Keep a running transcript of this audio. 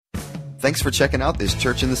Thanks for checking out this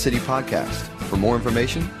Church in the City podcast. For more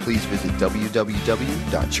information, please visit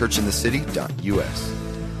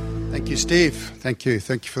www.churchinthecity.us. Thank you, Steve. Thank you.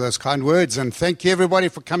 Thank you for those kind words. And thank you, everybody,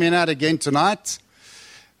 for coming out again tonight.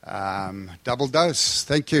 Double dose.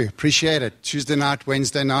 Thank you. Appreciate it. Tuesday night,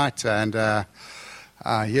 Wednesday night. And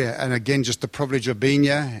and again, just the privilege of being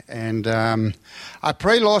here. And I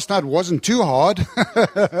pray last night wasn't too hard.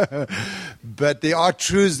 But there are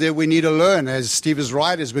truths that we need to learn. As Steve is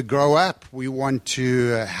right, as we grow up, we want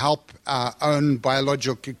to help our own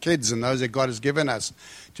biological kids and those that God has given us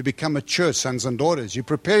to become mature sons and daughters. You're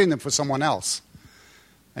preparing them for someone else.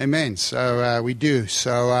 Amen. So we do.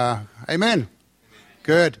 So, amen.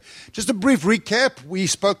 Good. Just a brief recap. We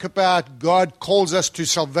spoke about God calls us to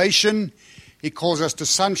salvation. He calls us to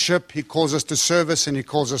sonship. He calls us to service. And He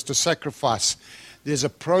calls us to sacrifice. There's a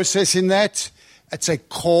process in that. It's a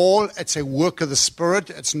call. It's a work of the Spirit.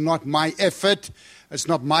 It's not my effort. It's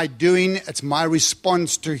not my doing. It's my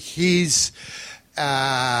response to His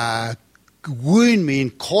wooing me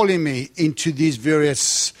and calling me into these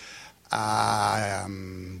various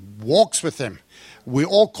walks with Him. We're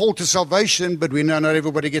all called to salvation, but we know not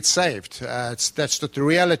everybody gets saved. That's the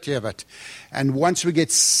reality of it. And once we get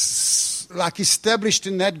established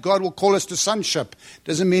in that, God will call us to sonship.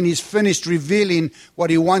 Doesn't mean He's finished revealing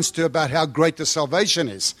what He wants to about how great the salvation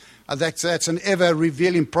is. That's an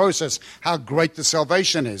ever-revealing process, how great the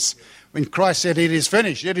salvation is. When Christ said, "It is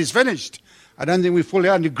finished," it is finished. I don't think we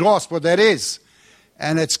fully grasp what that is.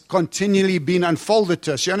 And it's continually been unfolded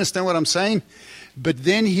to us. You understand what I'm saying? But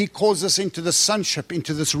then He calls us into the sonship,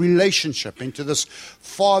 into this relationship, into this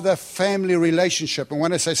father-family relationship. And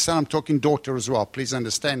when I say son, I'm talking daughter as well. Please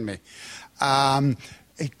understand me.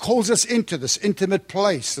 It calls us into this intimate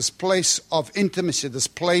place, this place of intimacy, this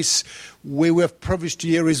place where we're privileged to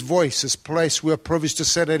hear His voice, this place where we're privileged to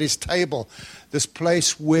sit at His table, this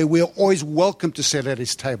place where we're always welcome to sit at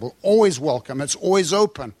His table, always welcome. It's always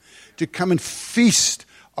open to come and feast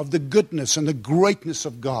of the goodness and the greatness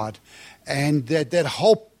of God. And that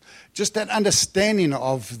hope, just that understanding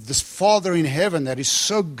of this Father in heaven that is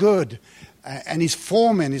so good, and He's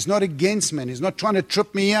for me, and He's not against me, and He's not trying to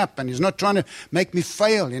trip me up, and He's not trying to make me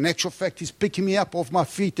fail. In actual fact, He's picking me up off my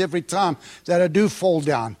feet every time that I do fall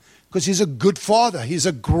down, because He's a good Father. He's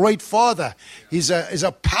a great Father. He's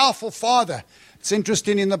a powerful Father. It's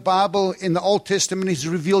interesting in the Bible, in the Old Testament, He's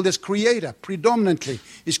revealed as Creator, predominantly.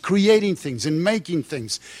 He's creating things and making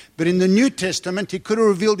things. But in the New Testament, He could have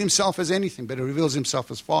revealed Himself as anything, but He reveals Himself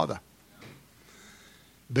as Father.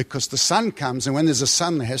 Because the Son comes, and when there's a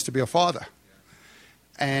Son, there has to be a Father.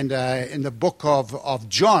 And in the book of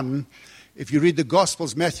John, if you read the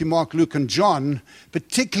Gospels, Matthew, Mark, Luke, and John,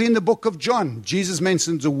 particularly in the book of John, Jesus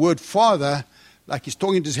mentions the word Father, like He's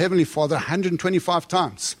talking to His Heavenly Father 125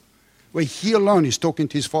 times. Where He alone is talking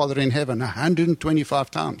to His Father in heaven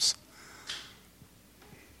 125 times.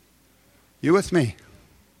 You with me?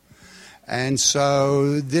 And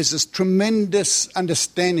so there's this tremendous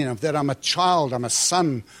understanding of that I'm a child, I'm a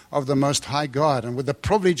son of the Most High God, and with the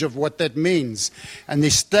privilege of what that means, and the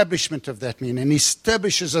establishment of that meaning, and He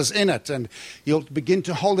establishes us in it, and He'll begin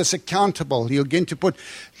to hold us accountable. He'll begin to put,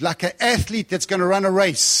 like an athlete that's going to run a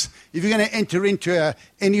race. If you're going to enter into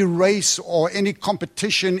any race or any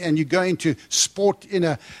competition, and you go into sport in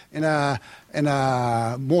a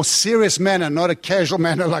more serious manner, not a casual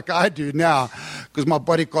manner like I do now, because my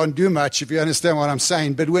body can't do much, if you understand what I'm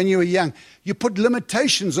saying. But when you were young, you put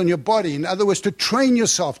limitations on your body. In other words, to train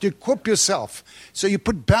yourself, to equip yourself. So you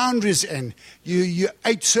put boundaries in. You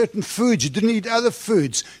ate certain foods. You didn't eat other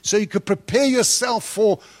foods. So you could prepare yourself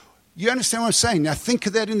for, you understand what I'm saying? Now think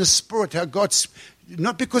of that in the Spirit, how God's,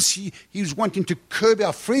 not because He's wanting to curb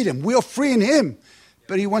our freedom. We are free in Him.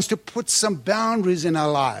 But He wants to put some boundaries in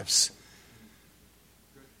our lives.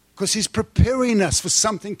 Because He's preparing us for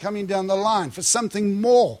something coming down the line, for something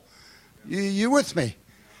more. You with me?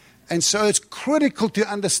 And so it's critical to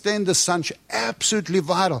understand the sonship, absolutely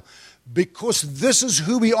vital. Because this is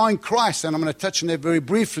who we are in Christ. And I'm going to touch on that very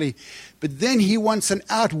briefly. But then He wants an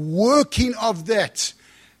outworking of that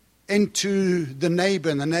into the neighbor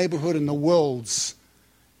and the neighborhood and the worlds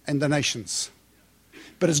and the nations.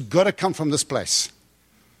 But it's got to come from this place.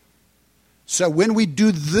 So when we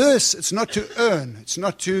do this, it's not to earn. It's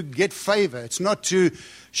not to get favor. It's not to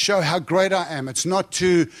show how great I am. It's not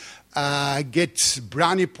to get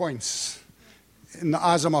brownie points in the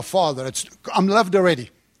eyes of my Father. I'm loved already.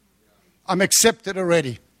 I'm accepted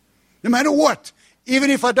already. No matter what. Even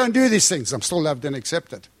if I don't do these things, I'm still loved and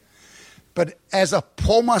accepted. But as I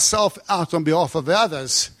pour myself out on behalf of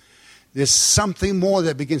others, there's something more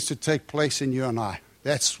that begins to take place in you and I.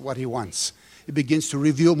 That's what He wants. He begins to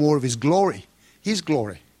reveal more of His glory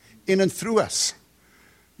in and through us.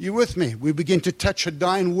 You with me? We begin to touch a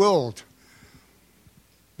dying world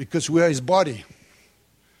because we are His body.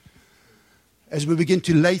 As we begin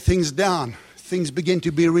to lay things down, things begin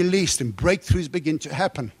to be released and breakthroughs begin to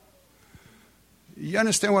happen. You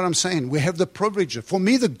understand what I'm saying? We have the privilege. For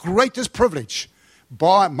me, the greatest privilege,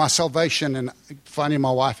 by my salvation and finding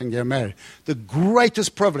my wife and getting married, the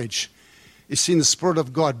greatest privilege is seeing the Spirit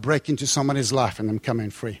of God break into somebody's life and them coming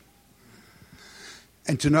free.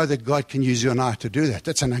 And to know that God can use you and I to do that.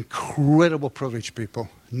 That's an incredible privilege, people.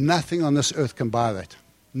 Nothing on this earth can buy that.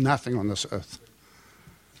 Nothing on this earth.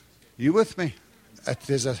 You with me?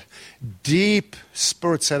 There's a deep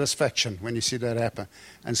spirit satisfaction when you see that happen.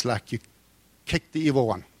 And it's like you kick the evil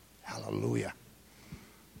one. Hallelujah.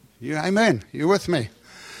 Amen. You with me?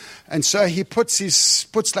 And so He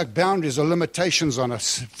puts like boundaries or limitations on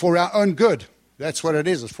us for our own good. That's what it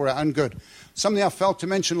is. It's for our own good. Something I failed to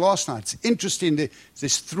mention last night. It's interesting.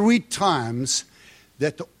 There's 3 times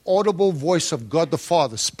that the audible voice of God the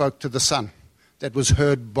Father spoke to the Son that was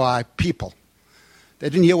heard by people. They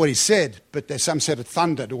didn't hear what He said, but some said it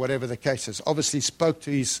thundered or whatever the case is. Obviously, He spoke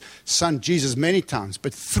to His Son, Jesus, many times,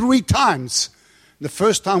 but 3 times. The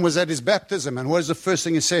first time was at His baptism, and what is the first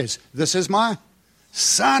thing He says? This is my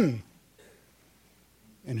Son,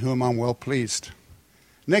 in whom I'm well pleased.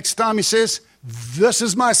 Next time He says, this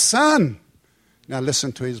is my Son. Now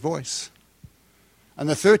listen to His voice. And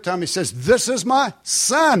the third time He says, this is my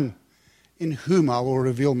Son, in whom I will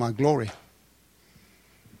reveal my glory.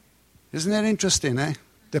 Isn't that interesting, eh?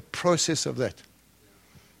 The process of that.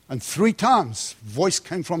 And 3 times, voice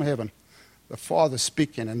came from heaven. The Father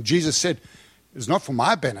speaking. And Jesus said, it's not for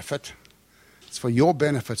my benefit. It's for your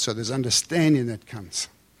benefit. So there's understanding that comes.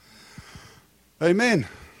 Amen.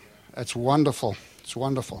 That's wonderful. It's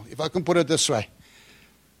wonderful. If I can put it this way.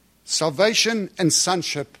 Salvation and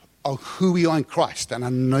sonship are who we are in Christ. And I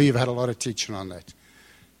know you've had a lot of teaching on that.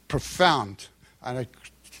 Profound. And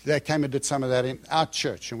they came and did some of that in our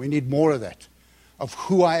church. And we need more of that. Of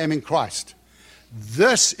who I am in Christ.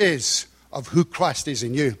 This is of who Christ is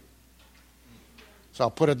in you. So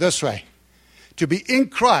I'll put it this way. To be in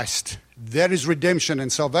Christ, that is redemption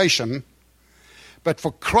and salvation. But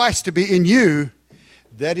for Christ to be in you,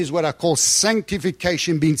 that is what I call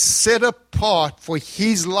sanctification, being set apart for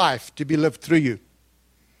His life to be lived through you.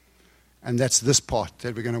 And that's this part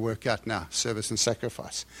that we're going to work out now, service and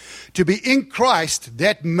sacrifice. To be in Christ,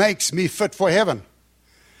 that makes me fit for heaven.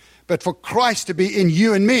 But for Christ to be in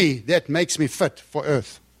you and me, that makes me fit for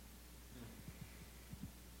earth.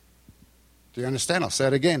 Do you understand? I'll say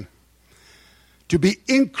it again. To be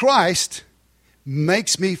in Christ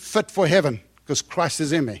makes me fit for heaven because Christ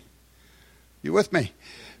is in me. You with me?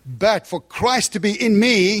 But for Christ to be in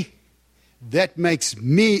me, that makes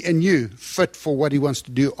me and you fit for what He wants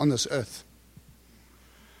to do on this earth.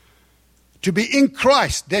 To be in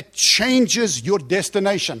Christ, that changes your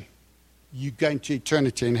destination. You're going to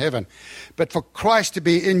eternity in heaven. But for Christ to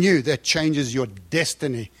be in you, that changes your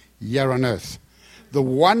destiny here on earth. The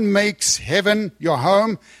one makes heaven your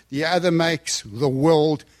home, the other makes the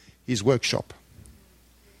world his workshop.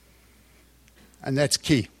 And that's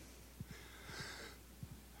key.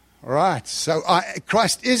 All right, so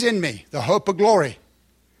Christ is in me, the hope of glory.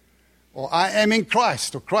 Or I am in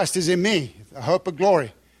Christ, or Christ is in me, the hope of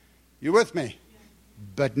glory. You with me?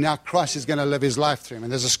 But now Christ is going to live His life through him.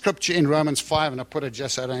 And there's a scripture in Romans 5, and I put it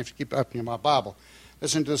just so I don't have to keep opening my Bible.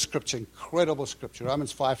 Listen to the scripture, incredible scripture,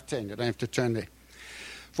 Romans 5:10. You don't have to turn there.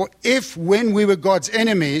 For if when we were God's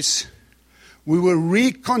enemies, we were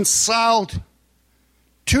reconciled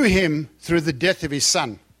to Him through the death of His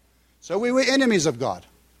Son. So we were enemies of God.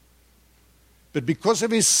 But because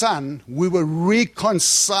of His Son, we were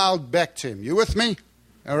reconciled back to Him. You with me?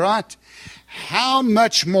 All right? How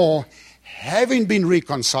much more, having been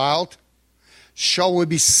reconciled, shall we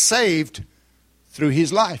be saved through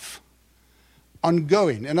His life?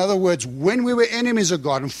 Ongoing. In other words, when we were enemies of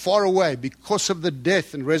God and far away, because of the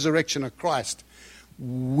death and resurrection of Christ,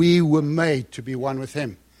 we were made to be one with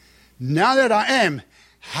Him. Now that I am,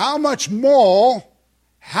 how much more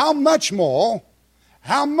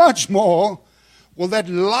will that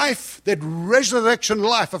life, that resurrection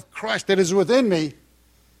life of Christ that is within me,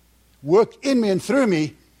 work in me and through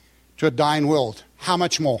me to a dying world? How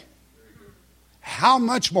much more? How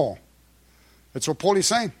much more? That's what Paul is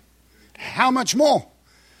saying. How much more?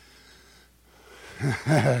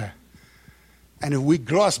 And if we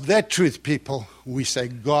grasp that truth, people, we say,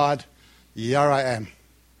 God, here I am.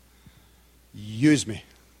 Use me.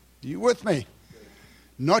 You with me?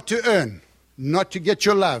 Not to earn, not to get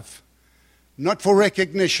your love, not for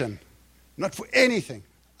recognition, not for anything.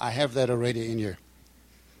 I have that already in you.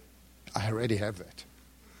 I already have that.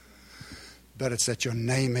 but it's that your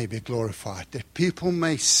name may be glorified, that people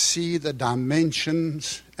may see the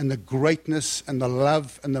dimensions and the greatness and the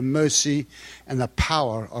love and the mercy and the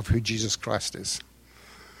power of who Jesus Christ is.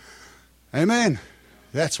 Amen.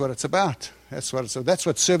 That's what it's about. That's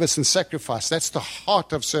what service and sacrifice. That's the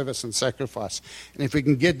heart of service and sacrifice. And if we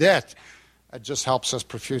can get that, it just helps us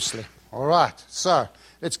profusely. All right. So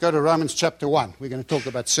let's go to Romans chapter 1. We're going to talk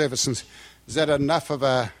about service. And is that enough of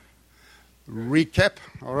a recap?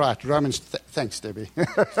 All right. Romans. Thanks, Debbie.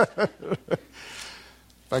 If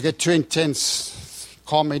I get too intense,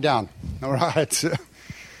 calm me down. All right.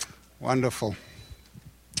 Wonderful.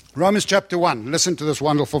 Romans chapter 1. Listen to this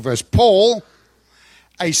wonderful verse. Paul,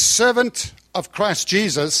 a servant of Christ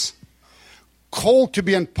Jesus, called to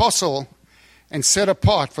be an apostle and set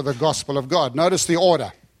apart for the gospel of God. Notice the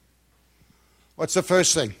order. What's the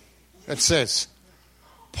first thing it says?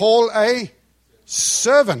 Paul, a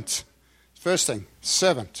servant. First thing,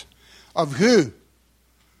 servant. Of who?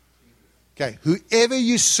 Okay, whoever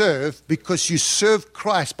you serve, because you serve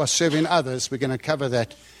Christ by serving others, we're going to cover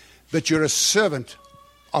that, but you're a servant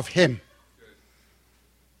of Him.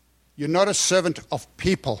 You're not a servant of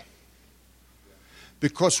people.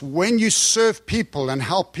 Because when you serve people and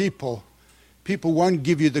help people, people won't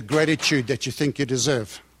give you the gratitude that you think you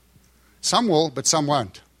deserve. Some will, but some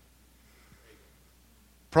won't.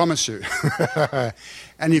 Promise you.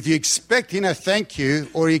 And if you're expecting a thank you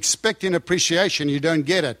or you're expecting appreciation, you don't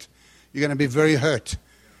get it. You're going to be very hurt.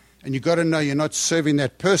 And you've got to know you're not serving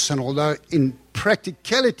that person, although in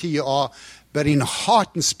practicality you are, but in heart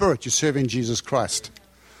and spirit you're serving Jesus Christ.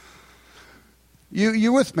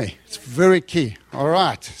 You with me? It's very key. All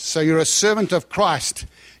right. So you're a servant of Christ.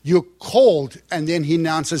 You're called, and then he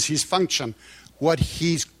announces his function. What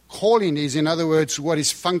his calling is, in other words, what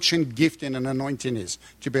his function, gift, and an anointing is,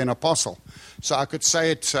 to be an apostle. So I could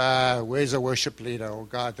say it, where's a worship leader or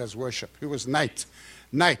guy that does worship? Who was Nate?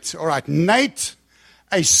 Nate. All right. Nate,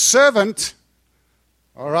 a servant,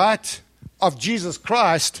 all right, of Jesus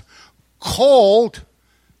Christ, called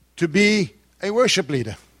to be a worship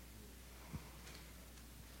leader.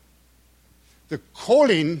 The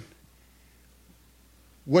calling,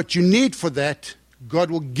 what you need for that, God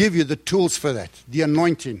will give you the tools for that, the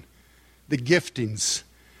anointing, the giftings,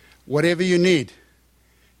 whatever you need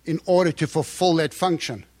in order to fulfill that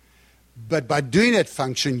function. But by doing that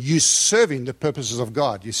function, you're serving the purposes of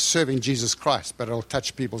God. You're serving Jesus Christ, but it'll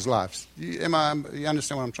touch people's lives. You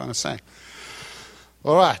understand what I'm trying to say?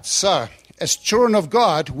 All right, so as children of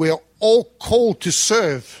God, we're all called to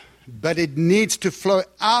serve, but it needs to flow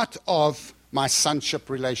out of my sonship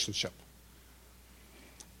relationship.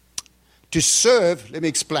 To serve, let me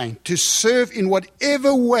explain. To serve in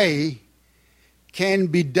whatever way can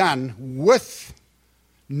be done with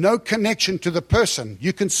no connection to the person.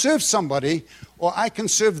 You can serve somebody, or I can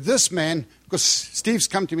serve this man, because Steve's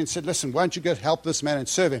come to me and said, listen, why don't you go help this man and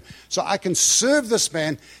serve him? So I can serve this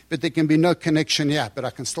man, but there can be no connection here, but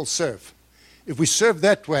I can still serve. If we serve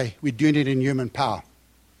that way, we're doing it in human power.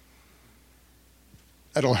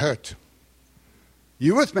 It'll hurt.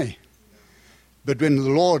 You with me? But when the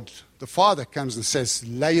Lord, the Father, comes and says,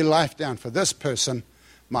 lay your life down for this person,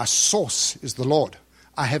 my source is the Lord.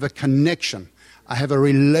 I have a connection. I have a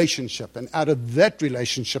relationship. And out of that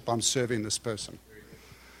relationship, I'm serving this person.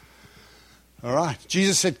 All right.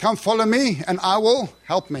 Jesus said, come follow me and I will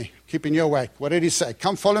help me, keeping you awake. What did he say?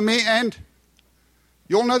 Come follow me and,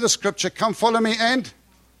 you all know the scripture, come follow me and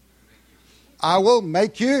I will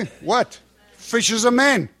make you, what? Fishers of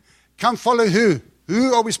men. Come follow who?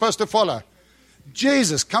 Who are we supposed to follow?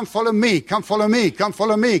 Jesus. Come follow me. Come follow me. Come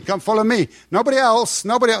follow me. Come follow me. Nobody else.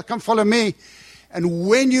 Nobody else. Come follow me. And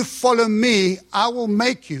when you follow me, I will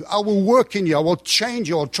make you. I will work in you. I will change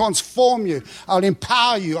you. I'll transform you. I'll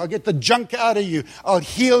empower you. I'll get the junk out of you. I'll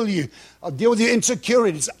heal you. I'll deal with your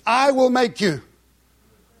insecurities. I will make you.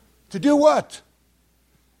 To do what?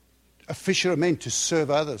 A fisher of men, to serve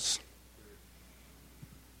others.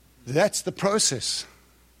 That's the process.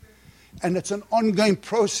 And it's an ongoing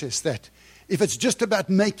process that if it's just about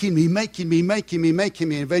making me,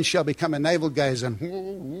 eventually I'll become a navel gazer and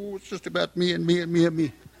it's just about me and me and me and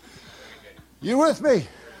me. You with me?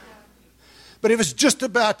 But if it's just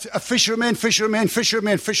about a fisherman,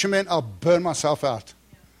 I'll burn myself out.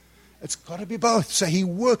 It's got to be both. So he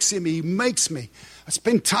works in me, he makes me. I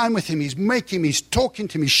spend time with him, he's making me, he's talking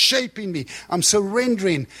to me, shaping me. I'm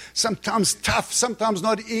surrendering. Sometimes tough, sometimes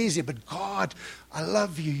not easy. But God, I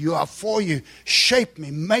love you, you are for you. Shape me,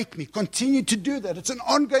 make me, continue to do that. It's an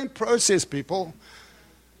ongoing process, people.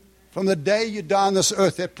 From the day you die on this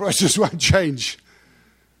earth, that process won't change.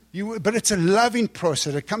 But it's a loving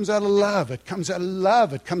process. It comes out of love. It comes out of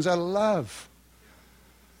love. It comes out of love.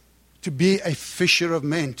 to be a fisher of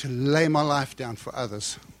men, to lay my life down for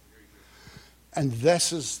others. And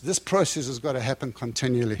this process has got to happen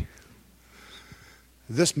continually.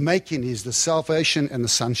 This making is the salvation and the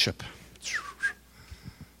sonship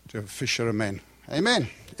to a fisher of men. Amen.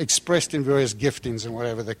 Expressed in various giftings and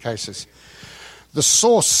whatever the case is. The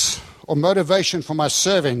source or motivation for my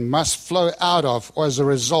serving must flow out of or as a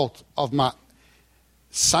result of my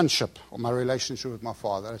sonship or my relationship with my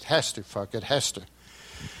Father. It has to, folk. It has to.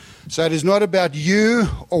 So it is not about you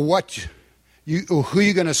or what you or who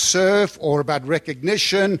you're going to serve, or about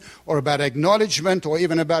recognition, or about acknowledgement, or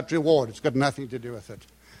even about reward. It's got nothing to do with it.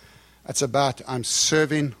 It's about I'm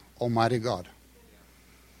serving Almighty God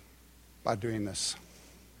by doing this.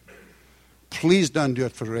 Please don't do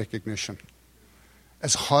it for recognition.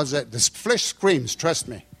 As hard as that, this flesh screams, trust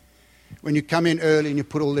me. When you come in early and you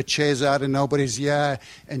put all the chairs out and nobody's here,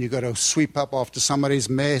 and you've got to sweep up after somebody's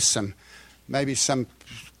mess, and maybe some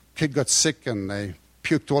kid got sick and they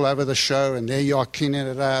puked all over the show, and there you are cleaning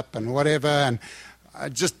it up and whatever, and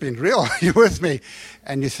I've just been real. Are you with me?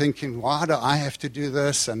 And you're thinking, why do I have to do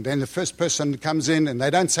this? And then the first person comes in and they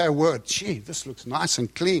don't say a word. Gee, this looks nice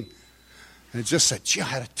and clean. And it just said, gee, I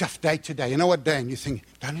had a tough day today. You know what day? And you think,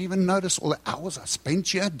 don't even notice all the hours I spent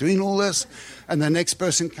here doing all this. And the next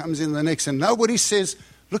person comes in, and nobody says,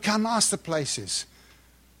 look how nice the place is.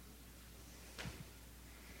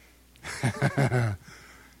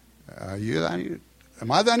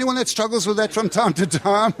 Am I the only one that struggles with that from time to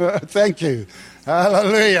time? Thank you.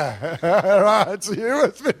 Hallelujah. All right, so you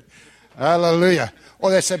with me? Hallelujah. Or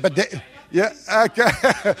they say, yeah, okay.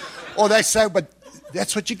 Or they say, but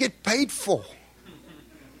that's what you get paid for.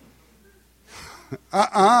 You're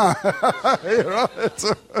right.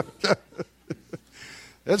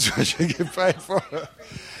 That's what you get paid for.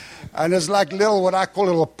 And it's like what I call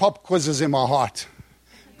little pop quizzes in my heart.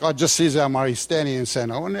 God just sees how Murray's standing and saying,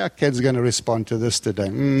 I wonder how kid's going to respond to this today.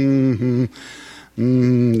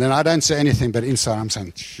 Then I don't say anything, but inside I'm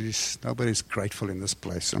saying, jeez, nobody's grateful in this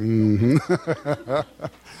place.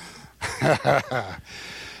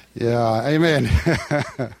 Yeah, amen.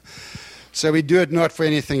 So we do it not for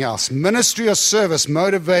anything else. Ministry or service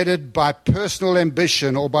motivated by personal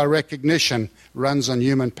ambition or by recognition runs on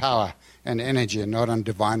human power and energy and not on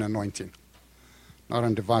divine anointing. Not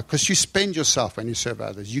on divine, because you spend yourself when you serve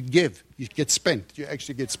others. You give, you get spent. You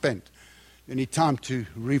actually get spent. You need time to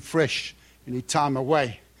refresh. You need time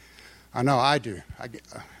away. I know I do.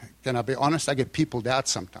 Can I be honest? I get peopled out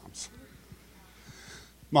sometimes.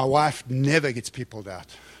 My wife never gets peopled out.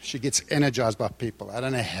 She gets energized by people. I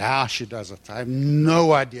don't know how she does it. I have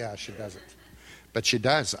no idea how she does it. But she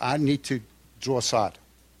does. I need to draw aside.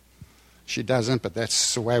 She doesn't, but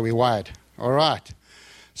that's the way we're wired. All right.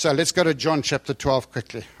 So let's go to John chapter 12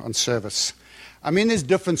 quickly on service. I mean, there's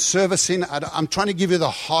different servicing. I'm trying to give you the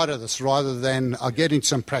heart of this rather than I'll get into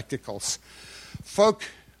some practicals. Folk,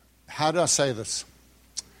 how do I say this?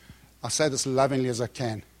 I'll say this lovingly as I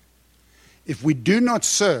can. If we do not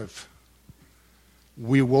serve,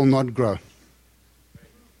 we will not grow.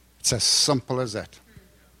 It's as simple as that.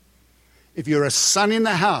 If you're a son in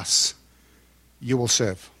the house, you will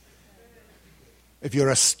serve. If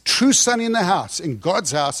you're a true son in the house, in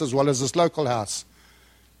God's house as well as this local house,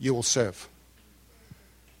 you will serve.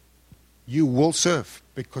 You will serve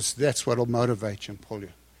because that's what will motivate you and pull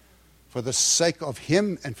you. For the sake of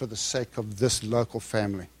Him and for the sake of this local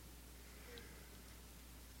family.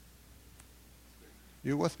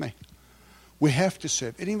 You with me? We have to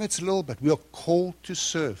serve. Even if it's a little bit, we are called to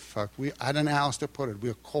serve, folk. I don't know how else to put it.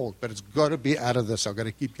 We are called, but it's got to be out of this. I've got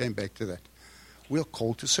to keep going back to that. We are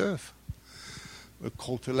called to serve. We're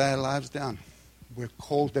called to lay our lives down. We're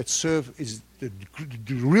called that serve is, the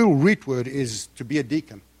real root word is to be a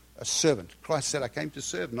deacon, a servant. Christ said, I came to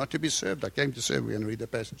serve, not to be served. I came to serve. We're going to read the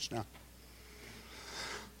passage now.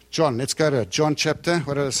 John, let's go to John chapter,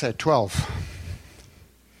 what did I say, 12.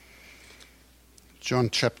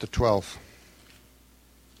 John chapter 12.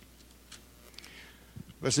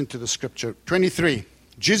 Listen to the scripture. 23.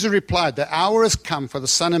 Jesus replied, the hour has come for the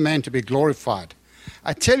Son of Man to be glorified.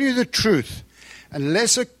 I tell you the truth.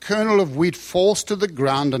 Unless a kernel of wheat falls to the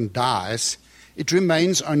ground and dies, it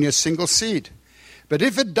remains only a single seed. But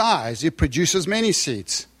if it dies, it produces many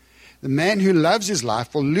seeds. The man who loves his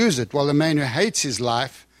life will lose it, while the man who hates his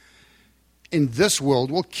life in this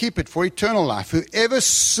world will keep it for eternal life. Whoever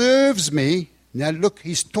serves me, now look,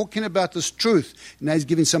 he's talking about this truth. Now he's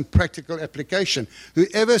giving some practical application.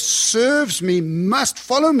 Whoever serves me must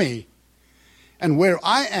follow me. And where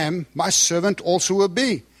I am, my servant also will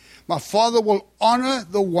be. My Father will honor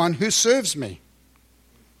the one who serves me.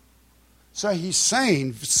 So he's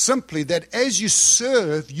saying simply that as you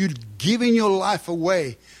serve, you're giving your life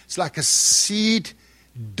away It's like a seed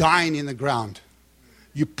dying in the ground.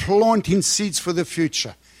 You're planting seeds for the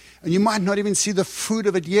future. And you might not even see the fruit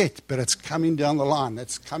of it yet, but it's coming down the line.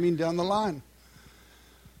 It's coming down the line.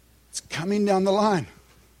 It's coming down the line.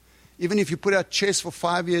 Even if you put out chairs for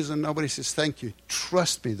 5 years and nobody says thank you,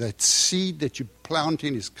 trust me, that seed that you're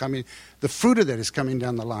planting is coming, the fruit of that is coming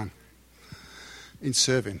down the line in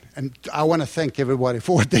serving. And I want to thank everybody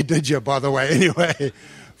for what they did here, by the way, anyway,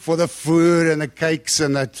 for the food and the cakes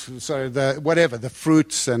and the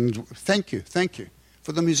fruits, and thank you.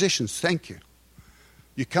 For the musicians, thank you.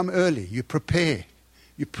 You come early, you prepare,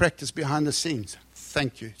 you practice behind the scenes.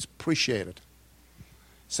 Thank you, it's appreciated.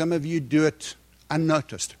 Some of you do it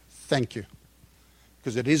unnoticed. Thank you.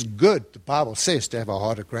 Because it is good, the Bible says, to have a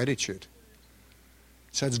heart of gratitude.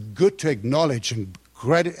 So it's good to acknowledge and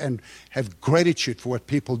have gratitude for what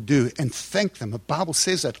people do and thank them. The Bible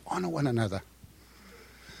says that. Honor one another.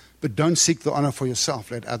 But don't seek the honor for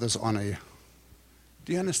yourself. Let others honor you.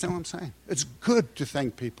 Do you understand what I'm saying? It's good to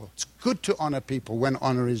thank people. It's good to honor people when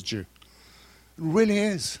honor is due. It really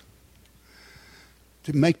is.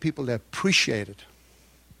 To make people appreciate it.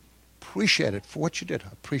 Appreciate it for what you did.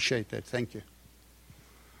 I appreciate that. Thank you.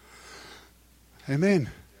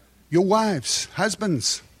 Amen. Your wives,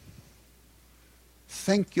 husbands,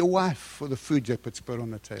 thank your wife for the food that puts put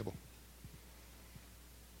on the table.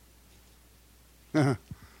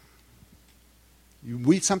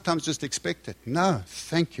 We sometimes just expect it. No,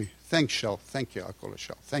 thank you. Thanks, Shell. Thank you. I call her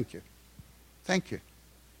Shell. Thank you. Thank you.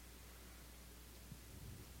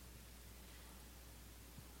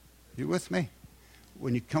 You with me?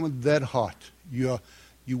 When you come with that heart, you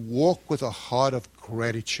walk with a heart of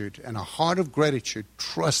gratitude. And a heart of gratitude,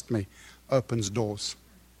 trust me, opens doors.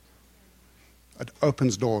 It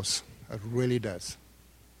opens doors. It really does.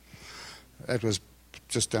 That was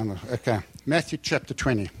just down the... Okay. Matthew chapter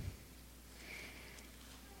 20.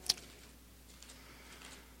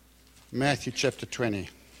 Matthew chapter 20.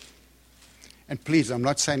 And please, I'm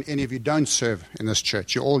not saying any of you don't serve in this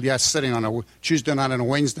church. You're all here sitting on a Tuesday night and a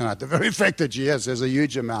Wednesday night. The very fact that you're here says a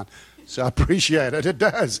huge amount. So I appreciate it. It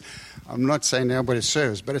does. I'm not saying nobody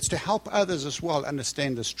serves, but it's to help others as well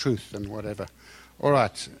understand this truth and whatever. All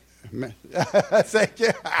right. Thank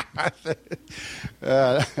you.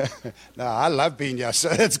 No, I love being here, so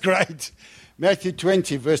that's great. Matthew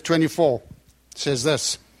 20, verse 24 says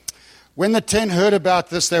this. When the 10 heard about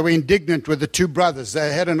this, they were indignant with the two brothers.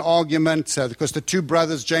 They had an argument because the two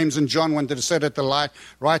brothers, James and John, wanted to sit at the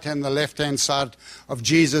right and the left-hand side of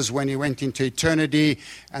Jesus when he went into eternity.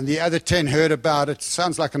 And the other 10 heard about it.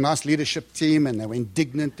 Sounds like a nice leadership team, and they were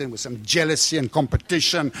indignant. There was some jealousy and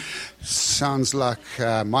competition. Sounds like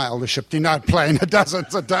my eldership team. No, plain. It doesn't.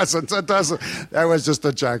 That was just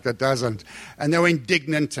a joke. It doesn't. And they were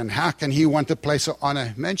indignant, and how can he want a place of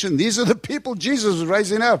honor? Mention, these are the people Jesus was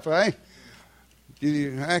raising up, eh?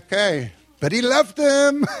 Okay. But he loved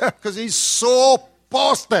them because he saw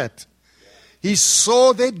past that. He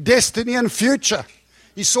saw their destiny and future.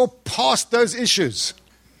 He saw past those issues.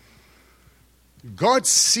 God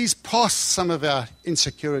sees past some of our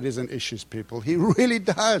insecurities and issues, people. He really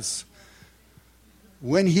does.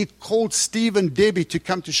 When he called Steve and Debbie to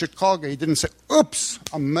come to Chicago, he didn't say, oops,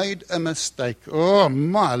 I made a mistake. Oh,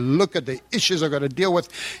 my, look at the issues I've got to deal with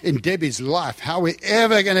in Debbie's life. How are we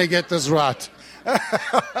ever going to get this right?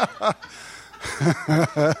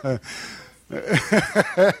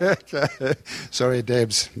 Okay. Sorry,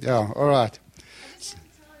 Debs. Yeah, all right.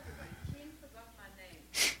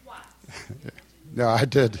 No, I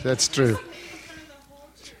did. That's true.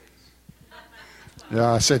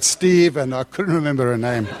 Yeah, I said Steve, and I couldn't remember her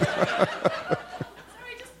name.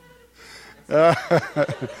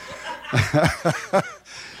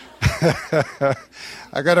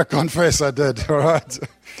 I got to confess I did, all right.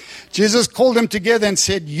 Jesus called them together and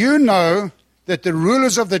said, you know that the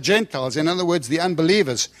rulers of the Gentiles, in other words, the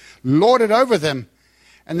unbelievers, lord it over them,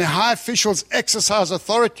 and the high officials exercise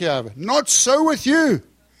authority over. Not so with you.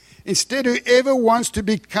 Instead, whoever wants to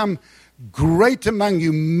become great among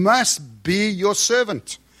you must be your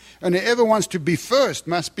servant. And whoever wants to be first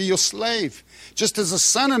must be your slave. Just as the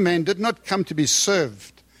Son of Man did not come to be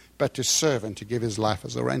served, but to serve and to give his life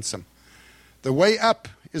as a ransom. The way up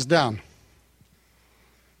is down.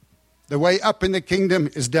 The way up in the kingdom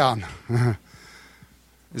is down.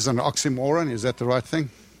 Is it an oxymoron? Is that the right thing?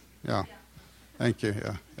 Yeah. Thank you.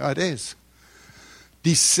 Yeah, it is.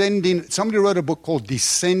 Descending. Somebody wrote a book called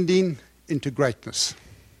Descending into Greatness.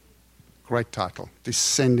 Great title.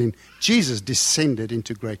 Descending. Jesus descended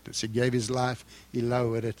into greatness. He gave his life. He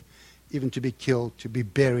lowered it. Even to be killed, to be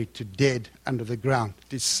buried, to dead under the ground.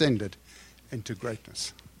 Descended into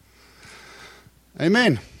greatness.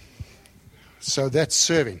 Amen. So that's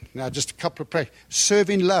serving. Now, just a couple of prayers.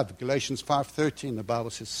 Serve in love. Galatians 5:13, the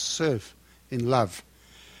Bible says, serve in love.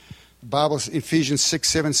 The Bible, Ephesians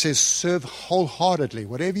 6:7 says, serve wholeheartedly.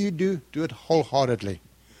 Whatever you do, do it wholeheartedly.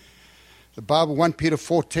 The Bible, 1 Peter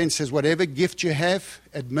 4:10 says, whatever gift you have,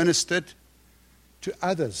 administered to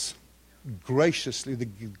others. Graciously, the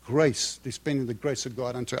grace, dispensing the grace of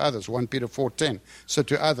God unto others. 1 Peter 4:10. So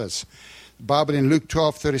to others. The Bible in Luke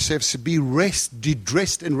 12:37 says, be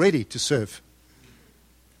dressed and ready to serve.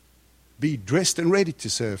 Be dressed and ready to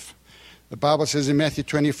serve. The Bible says in Matthew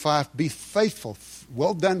 25, be faithful.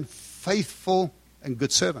 Well done, faithful and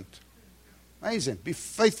good servant. Amazing. Be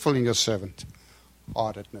faithful in your servant.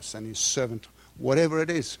 Heartedness and his servant, whatever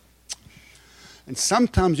it is. And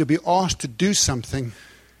sometimes you'll be asked to do something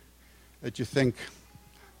that you think,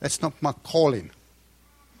 that's not my calling.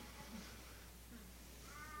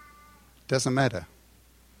 Doesn't matter.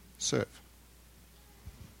 Serve.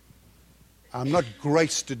 I'm not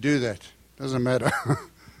graced to do that. Doesn't matter.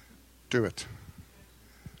 Do it.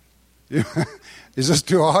 Is this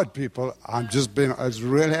too hard, people? It's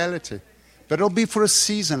reality. But it'll be for a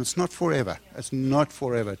season. It's not forever. It's not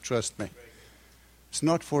forever, trust me. It's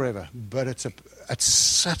not forever. But it's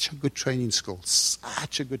such a good training school.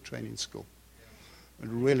 Such a good training school. It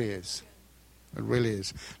really is. It really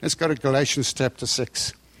is. Let's go to Galatians chapter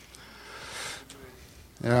 6.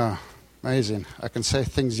 Yeah, amazing. I can say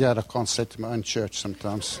things here I can't say to my own church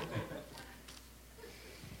sometimes.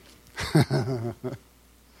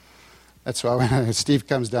 That's why when Steve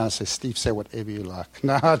comes down, I say, Steve, say whatever you like.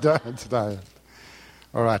 No, I don't. No.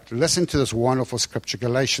 All right, listen to this wonderful scripture,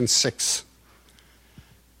 Galatians 6.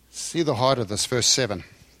 See the heart of this, verse 7.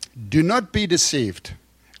 Do not be deceived.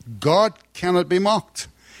 God cannot be mocked.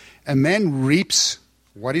 A man reaps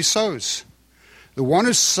what he sows. The one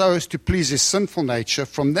who sows to please his sinful nature,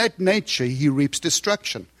 from that nature he reaps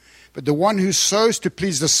destruction. But the one who sows to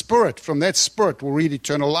please the Spirit, from that Spirit will reap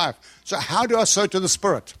eternal life. So how do I sow to the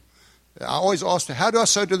Spirit? I always ask, how do I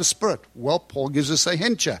sow to the Spirit? Well, Paul gives us a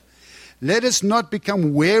hint here. Let us not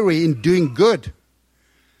become weary in doing good.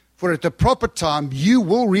 For at the proper time you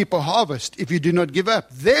will reap a harvest if you do not give up.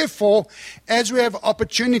 Therefore, as we have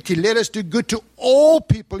opportunity, let us do good to all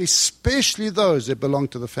people, especially those that belong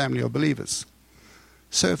to the family of believers.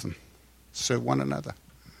 Serve them. Serve one another.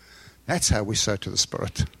 That's how we sow to the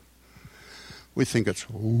Spirit. We think it's,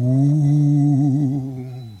 ooh.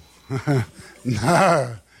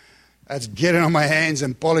 No. That's getting on my hands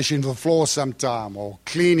and polishing the floor sometime or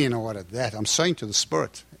cleaning or whatever. That I'm sowing to the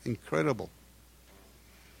Spirit. Incredible.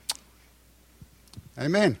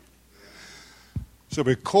 Amen. So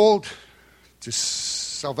we're called to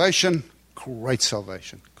salvation, great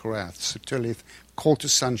salvation. Called to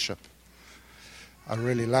sonship. I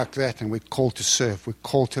really like that. And we're called to serve. We're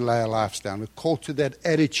called to lay our lives down. We're called to that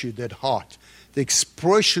attitude, that heart. The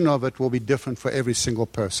expression of it will be different for every single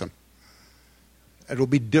person. It will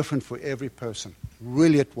be different for every person.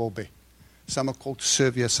 Really it will be. Some are called to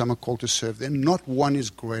serve here, some are called to serve there. Not one is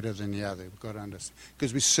greater than the other. We've got to understand.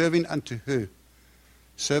 Because we're serving unto who?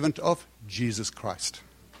 Servant of Jesus Christ.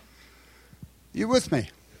 You with me?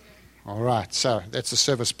 All right, so that's the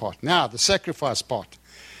service part. Now, the sacrifice part.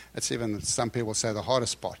 That's even, some people say, the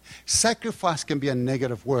hardest part. Sacrifice can be a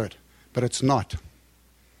negative word, but it's not.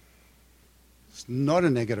 It's not a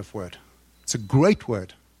negative word. It's a great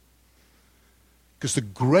word. Because the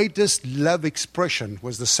greatest love expression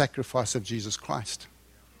was the sacrifice of Jesus Christ.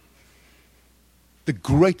 The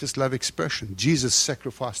greatest love expression. Jesus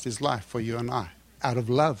sacrificed his life for you and I. Out of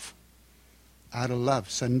love. Out of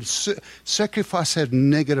love. So sacrifice had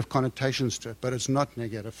negative connotations to it, but it's not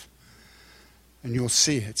negative. And you'll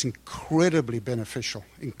see it's incredibly beneficial.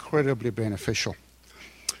 Incredibly beneficial.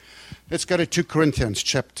 Let's go to 2 Corinthians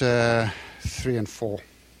chapter 3 and 4.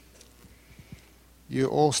 You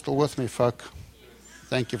all still with me, folk?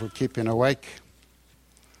 Thank you for keeping awake.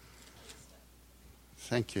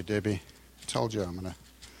 Thank you, Debbie. I told you I'm going to.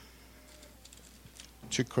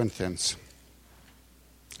 2 Corinthians.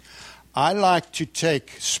 I like to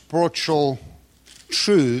take spiritual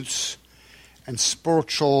truths and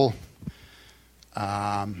spiritual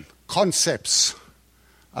concepts.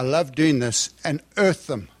 I love doing this and earth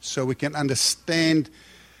them so we can understand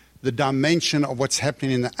the dimension of what's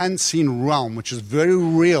happening in the unseen realm, which is very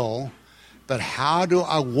real. But how do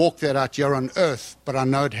I walk that out here on earth? But I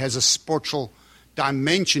know it has a spiritual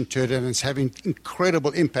dimension to it and it's having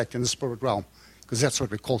incredible impact in the spirit realm. Because that's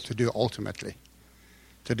what we're called to do ultimately.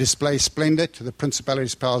 To display splendor to the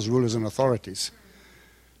principalities, powers, rulers, and authorities.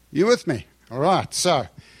 You with me? All right. So,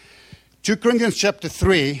 2 Corinthians chapter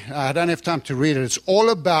 3, I don't have time to read it. It's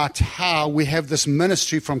all about how we have this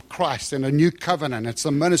ministry from Christ and a new covenant. It's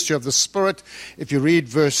the ministry of the Spirit. If you read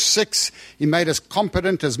verse 6, He made us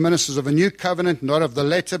competent as ministers of a new covenant, not of the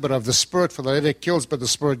letter, but of the Spirit. For the letter kills, but the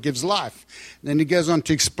Spirit gives life. And then he goes on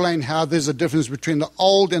to explain how there's a difference between the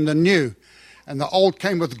old and the new. And the old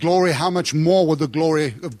came with glory. How much more will the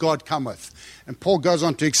glory of God come with? And Paul goes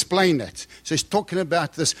on to explain that. So he's talking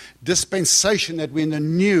about this dispensation that we're in the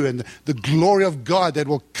new and the glory of God that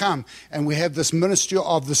will come. And we have this ministry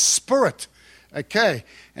of the Spirit. Okay.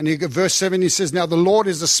 And verse 7, he says, now the Lord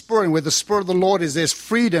is the Spirit, and where the Spirit of the Lord is, there's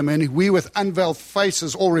freedom. And we with unveiled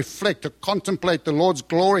faces all reflect to contemplate the Lord's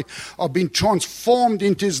glory, are being transformed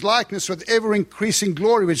into His likeness with ever-increasing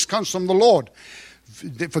glory, which comes from the Lord.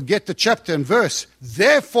 Forget the chapter and verse.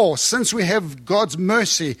 Therefore, since we have God's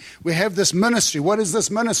mercy, we have this ministry. What is this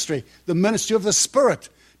ministry? The ministry of the Spirit.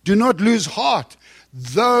 Do not lose heart.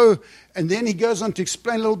 Though, and then he goes on to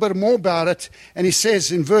explain a little bit more about it. And he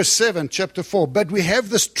says in verse 7, chapter 4, but we have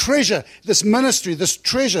this treasure, this ministry, this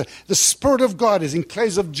treasure. The Spirit of God is in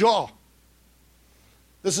clays of jar.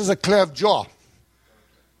 This is a clay of jar.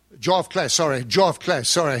 Jar of clay, sorry.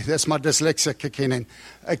 That's my dyslexia kicking in.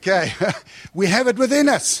 Okay. We have it within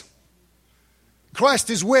us.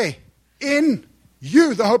 Christ is where? In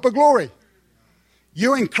you, the hope of glory.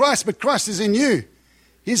 You in Christ, but Christ is in you.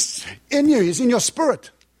 He's in you. He's in your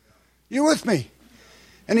spirit. You with me?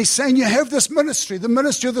 And he's saying you have this ministry, the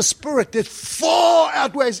ministry of the Spirit, that far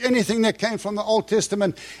outweighs anything that came from the Old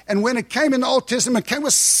Testament. And when it came in the Old Testament, it came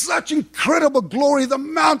with such incredible glory, the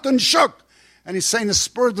mountain shook. And he's saying the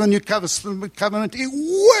Spirit of the new covenant, it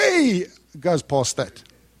way goes past that.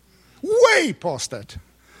 Way past that.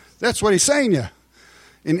 That's what he's saying here,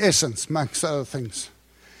 in essence, amongst other things.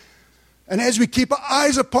 And as we keep our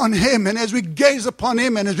eyes upon Him, and as we gaze upon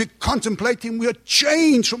Him, and as we contemplate Him, we are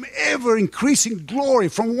changed from ever-increasing glory,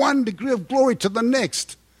 from one degree of glory to the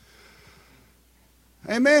next.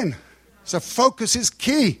 Amen. So focus is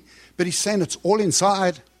key. But he's saying it's all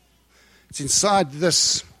inside. It's inside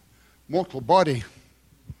this mortal body.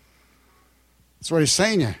 That's what he's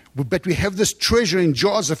saying here. But we have this treasure in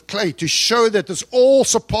jars of clay to show that this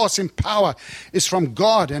all-surpassing power is from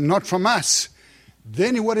God and not from us.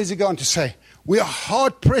 Then what is he going to say? We are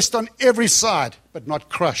hard-pressed on every side, but not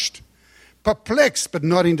crushed. Perplexed, but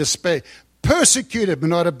not in despair. Persecuted, but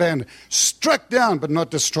not abandoned. Struck down, but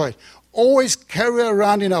not destroyed. Always carry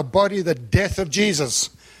around in our body the death of Jesus.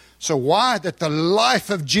 So why? That the life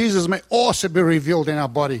of Jesus may also be revealed in our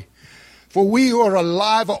body. For we who are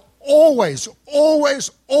alive are always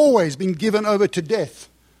been given over to death.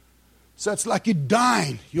 So it's like you're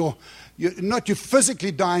dying. You're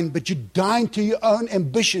physically dying, but you're dying to your own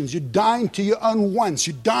ambitions. You're dying to your own wants.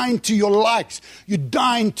 You're dying to your likes. You're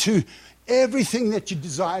dying to everything that you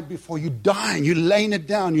desired before. You're dying. You're laying it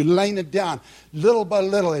down. You're laying it down. Little by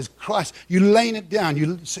little as Christ. You're laying it down.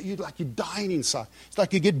 You're dying inside. It's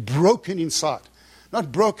like you get broken inside.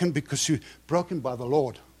 Not broken because you're broken by the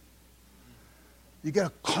Lord. You get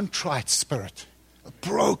a contrite spirit, a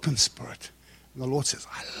broken spirit. And the Lord says,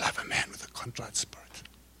 I love a man with a contrite spirit.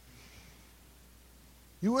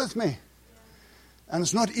 You with me? And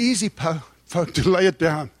it's not easy, folk, to lay it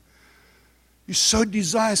down. You so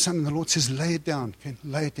desire something, the Lord says, lay it down. Okay,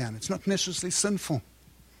 lay it down. It's not necessarily sinful.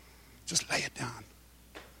 Just lay it down.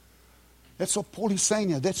 That's what Paul is saying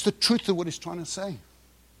here. That's the truth of what he's trying to say.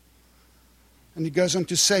 And he goes on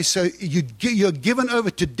to say, so you're given over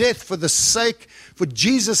to death for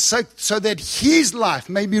Jesus' sake, so that His life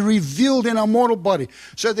may be revealed in our mortal body.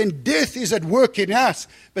 So then death is at work in us,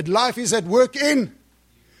 but life is at work in.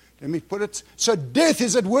 Let me put it. So death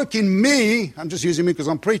is at work in me. I'm just using me because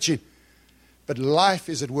I'm preaching. But life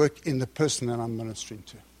is at work in the person that I'm ministering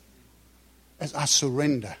to. As I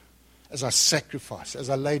surrender, as I sacrifice, as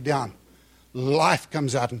I lay down, life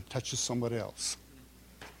comes out and touches somebody else.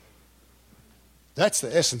 That's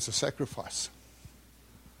the essence of sacrifice.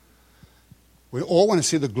 We all want to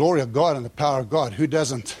see the glory of God and the power of God. Who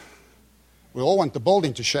doesn't? We all want the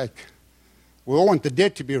building to shake. We all want the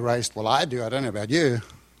dead to be raised. Well, I do. I don't know about you.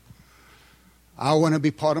 I want to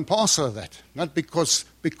be part and parcel of that. Not because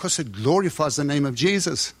it glorifies the name of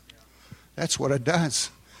Jesus. That's what it does.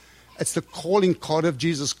 It's the calling card of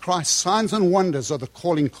Jesus Christ. Signs and wonders are the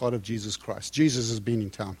calling card of Jesus Christ. Jesus has been in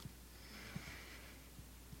town.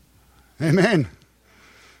 Amen.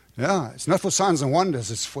 Yeah, it's not for signs and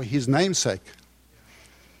wonders. It's for His name's sake.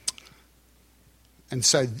 And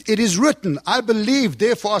so it is written, I believe,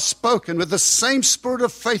 therefore I spoke, and with the same spirit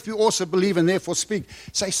of faith we also believe and therefore speak.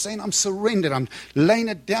 Say, saying, I'm surrendered, I'm laying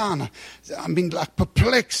it down, I'm being like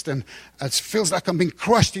perplexed, and it feels like I'm being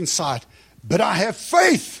crushed inside. But I have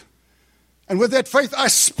faith. And with that faith, I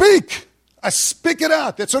speak. I speak it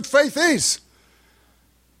out. That's what faith is.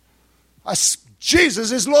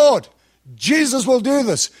 Jesus is Lord. Jesus will do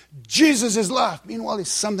this. Jesus is life. Meanwhile, there's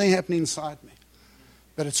something happening inside me.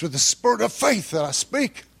 But it's with the spirit of faith that I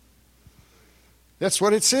speak. That's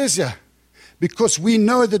what it says here. Because we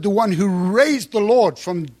know that the one who raised the Lord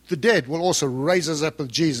from the dead will also raise us up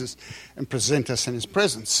with Jesus and present us in his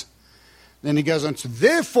presence. Then he goes on to,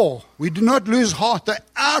 therefore, we do not lose heart, that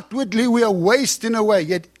outwardly we are wasting away,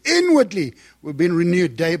 yet inwardly we're being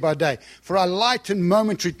renewed day by day. For our light and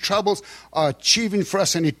momentary troubles are achieving for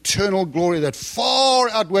us an eternal glory that far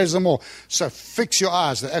outweighs them all. So fix your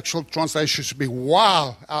eyes. The actual translation should be,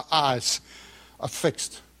 while our eyes are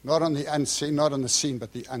fixed. Not on the unseen, not on the seen,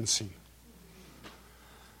 but the unseen.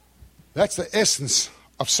 That's the essence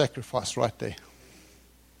of sacrifice right there.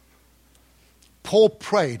 Paul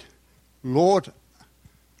prayed, Lord,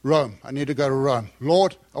 Rome, I need to go to Rome.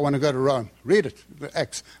 Lord, I want to go to Rome. Read it,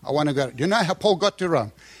 Acts. I want to go. Do you know how Paul got to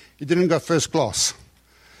Rome? He didn't go first class.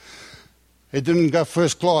 He didn't go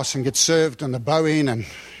first class and get served on the Boeing and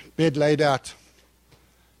bed laid out.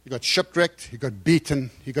 He got shipwrecked, he got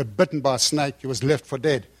beaten, he got bitten by a snake, he was left for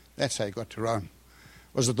dead. That's how he got to Rome.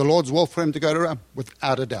 Was it the Lord's will for him to go to Rome?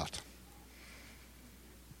 Without a doubt.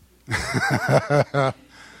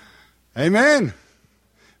 Amen.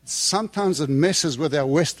 Sometimes it messes with our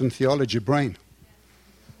Western theology brain.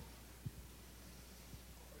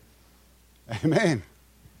 Amen.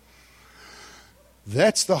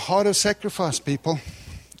 That's the heart of sacrifice, people.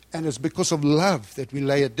 And it's because of love that we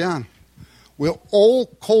lay it down. We're all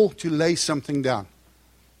called to lay something down.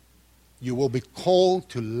 You will be called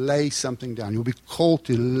to lay something down. You'll be called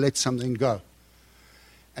to let something go.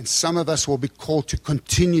 And some of us will be called to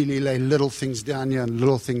continually lay little things down here and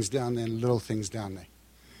little things down there and little things down there.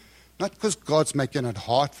 Not because God's making it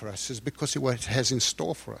hard for us, it's because of what He has in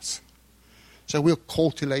store for us. So we're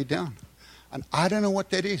called to lay down. And I don't know what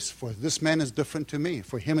that is. For this man is different to me.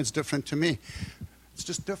 For him it's different to me. It's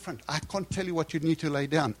just different. I can't tell you what you need to lay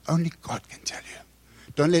down. Only God can tell you.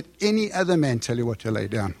 Don't let any other man tell you what to lay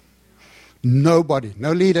down. Nobody.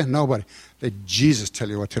 No leader, nobody. Let Jesus tell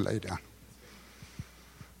you what to lay down.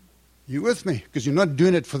 You with me? Because you're not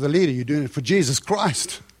doing it for the leader. You're doing it for Jesus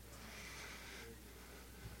Christ.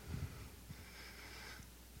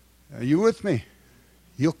 Are you with me?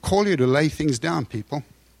 He'll call you to lay things down, people.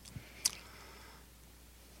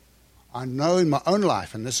 I know in my own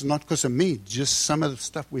life, and this is not because of me, just some of the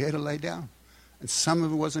stuff we had to lay down. And some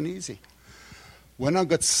of it wasn't easy. When I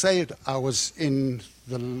got saved, I was in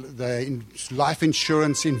the life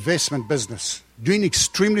insurance investment business. Doing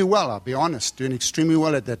extremely well, I'll be honest. Doing extremely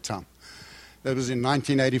well at that time. That was in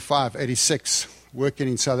 1985, 86. Working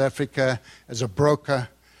in South Africa as a broker,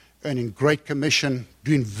 earning great commission,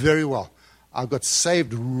 doing very well. I got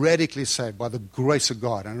saved, radically saved by the grace of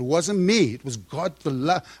God. And it wasn't me, it was God.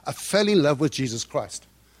 I fell in love with Jesus Christ.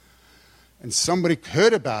 And somebody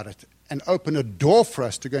heard about it and opened a door for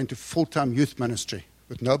us to go into full-time youth ministry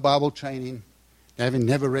with no Bible training, having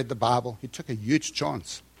never read the Bible. He took a huge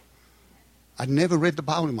chance. I'd never read the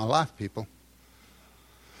Bible in my life, people.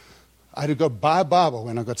 I had to go buy a Bible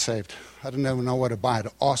when I got saved. I didn't even know what to buy. I had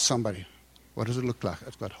to ask somebody, what does it look like?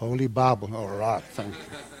 It's got Holy Bible. All right, thank you.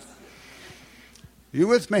 You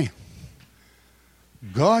with me?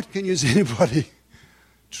 God can use anybody.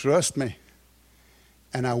 Trust me.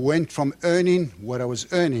 And I went from earning what I was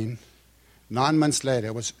earning. 9 months later,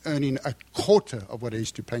 I was earning a quarter of what I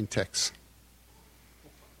used to pay in tax.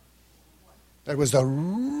 That was the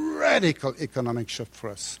radical economic shift for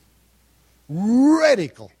us.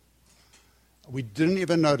 Radical. We didn't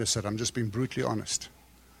even notice it. I'm just being brutally honest.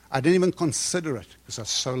 I didn't even consider it because I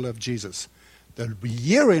so love Jesus. The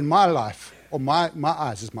hero in my life, or my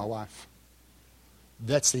eyes, is my wife.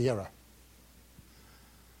 That's the hero.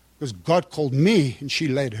 Because God called me and she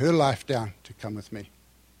laid her life down to come with me.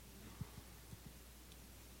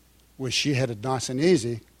 Where she had it nice and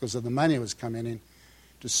easy because of the money that was coming in,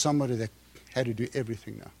 to somebody that had to do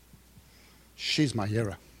everything now. She's my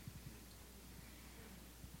hero.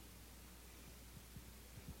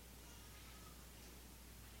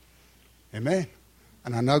 Amen.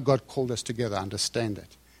 And I know God called us together, I understand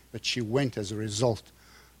that. But she went as a result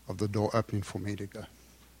of the door opening for me to go.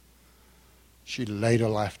 She laid her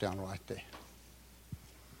life down right there.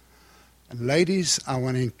 And ladies, I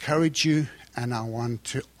want to encourage you, and I want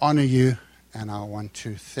to honor you, and I want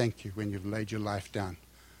to thank you when you've laid your life down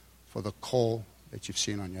for the call that you've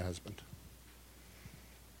seen on your husband.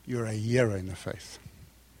 You're a hero in the faith.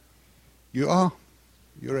 You are.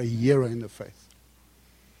 You're a hero in the faith.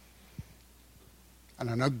 And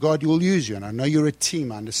I know God will use you, and I know you're a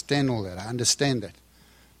team. I understand all that. I understand that.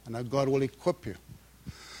 I know God will equip you.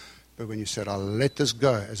 But when you said, I'll let this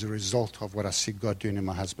go as a result of what I see God doing in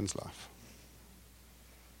my husband's life.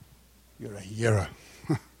 You're a hero.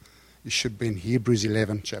 You should be in Hebrews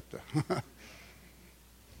 11 chapter.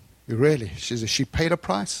 You really. She paid a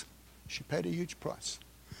price. She paid a huge price.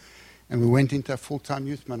 And we went into a full-time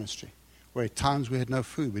youth ministry where at times we had no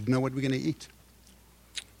food. We didn't know what we were going to eat.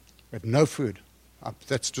 We had no food.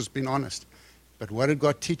 That's just being honest. But what did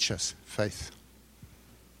God teach us? Faith.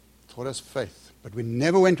 Taught us faith. But we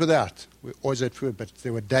never went without. We always had food, but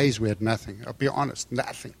there were days we had nothing. I'll be honest,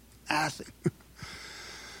 nothing.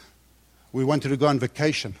 We wanted to go on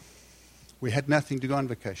vacation. We had nothing to go on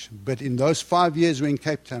vacation. But in those 5 years we were in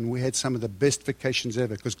Cape Town, we had some of the best vacations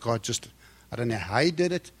ever because God just, I don't know how He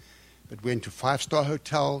did it, but we went to 5-star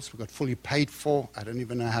hotels. We got fully paid for. I don't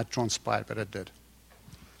even know how it transpired, but it did.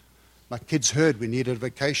 My kids heard we needed a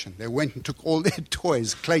vacation. They went and took all their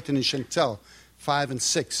toys, Clayton and Chantel, 5 and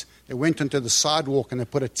 6. They went onto the sidewalk and they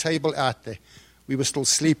put a table out there. We were still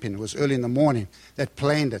sleeping. It was early in the morning. They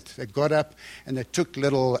planned it. They got up and they took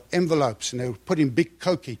little envelopes and they were putting big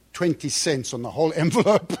Cokie, 20 cents on the whole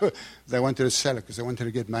envelope. They wanted to sell it because they wanted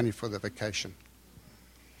to get money for the vacation.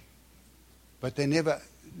 But they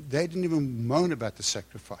didn't even moan about the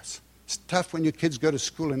sacrifice. It's tough when your kids go to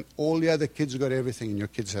school and all the other kids have got everything and your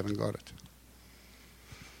kids haven't got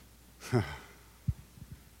it.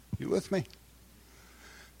 You with me?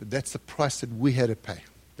 But that's the price that we had to pay.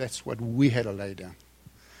 That's what we had to lay down.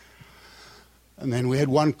 And then we had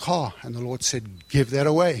one car, and the Lord said, give that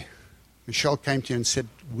away. Michelle came to you and said,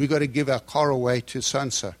 we got to give our car away to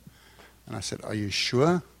so-and-so. And I said, are you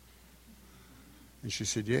sure? And she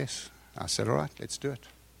said, yes. I said, all right, let's do it.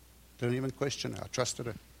 Didn't even question her. I trusted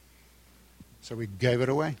her. So we gave it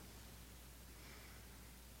away.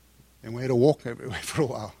 Then we had to walk everywhere for a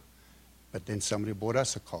while. But then somebody bought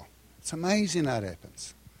us a car. It's amazing how it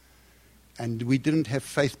happens. And we didn't have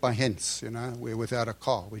faith by hints, We're without a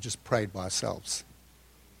car. We just prayed by ourselves.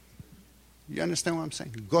 You understand what I'm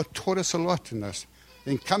saying? God taught us a lot in this.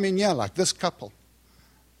 Then come in here like this couple.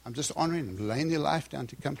 I'm just honoring them, laying their life down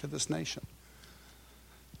to come to this nation.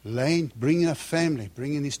 Bringing a family,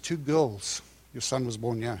 bringing these 2 girls. Your son was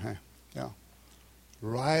born here, huh? Yeah.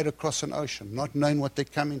 Right across an ocean, not knowing what they're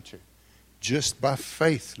coming to. Just by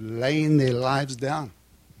faith, laying their lives down.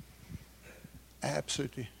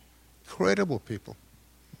 Absolutely incredible people.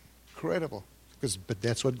 Incredible. But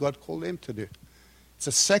that's what God called them to do. It's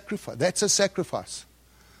a sacrifice. That's a sacrifice.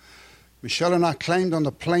 Michelle and I claimed on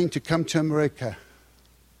the plane to come to America.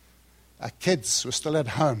 Our kids were still at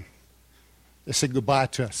home. They said goodbye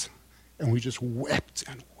to us. And we just wept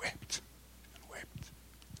and wept and wept.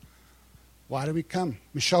 Why did we come?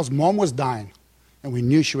 Michelle's mom was dying. And we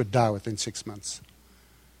knew she would die within 6 months.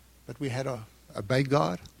 But we had to obey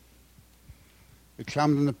God. We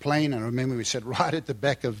climbed on the plane, and I remember we sat right at the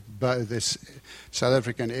back of this South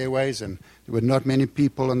African Airways, and there were not many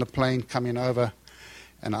people on the plane coming over.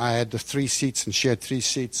 And I had the 3 seats, and she had 3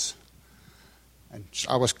 seats. And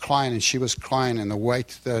I was crying, and she was crying, and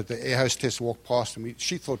the air hostess walked past, and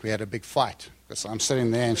she thought we had a big fight, because I'm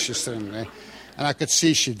sitting there, and she's sitting there. And I could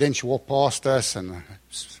see she walked past us, and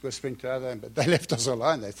whispering to her, but they left us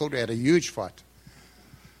alone. They thought we had a huge fight.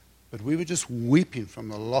 But we were just weeping from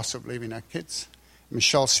the loss of leaving our kids.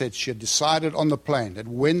 Michelle said she had decided on the plane that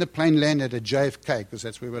when the plane landed at JFK, because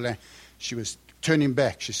that's where we landed, she was turning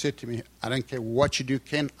back. She said to me, I don't care what you do,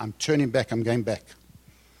 Ken, I'm turning back, I'm going back.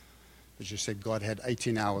 But she said God had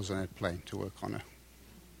 18 hours on that plane to work on her.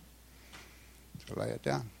 To lay it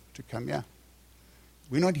down, to come here.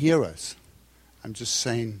 We're not heroes. I'm just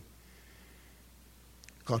saying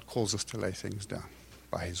God calls us to lay things down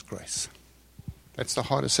by His grace. That's the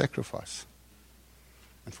hardest sacrifice.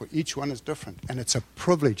 And for each one is different. And it's a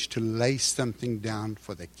privilege to lay something down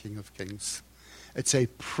for the King of Kings. It's a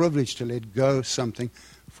privilege to let go something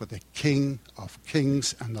for the King of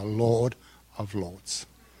Kings and the Lord of Lords.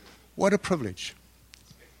 What a privilege.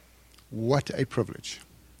 What a privilege.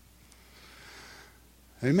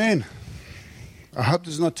 Amen. I hope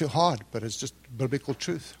this is not too hard, but it's just biblical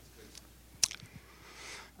truth.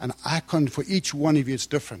 And for each one of you, it's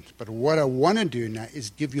different. But what I want to do now is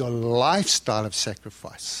give you a lifestyle of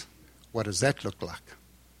sacrifice. What does that look like?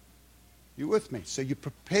 You with me? So you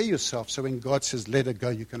prepare yourself so when God says, let it go,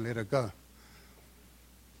 you can let it go.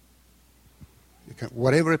 You can,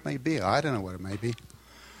 whatever it may be. I don't know what it may be.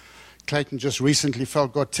 Clayton just recently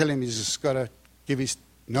felt God telling him he's just got to give his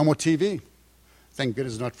no more TV. Thank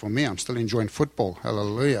goodness it's not for me. I'm still enjoying football.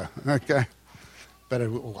 Hallelujah. Okay. But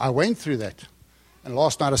I went through that. And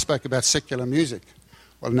last night I spoke about secular music.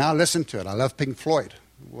 Well, now listen to it. I love Pink Floyd,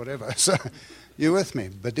 whatever. So, You with me?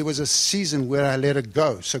 But there was a season where I let it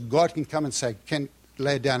go. So God can come and say, "Can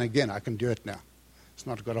lay it down again. I can do it now. It's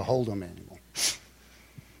not got a hold on me anymore."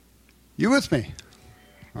 You with me?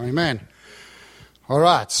 Amen. All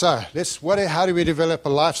right, so how do we develop a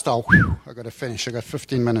lifestyle? I've got to finish. I've got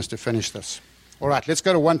 15 minutes to finish this. All right, let's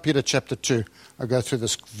go to 1 Peter chapter 2. I'll go through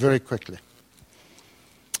this very quickly.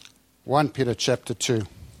 1 Peter chapter 2.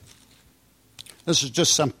 This is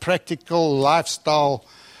just some practical lifestyle,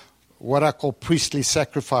 what I call priestly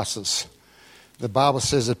sacrifices. The Bible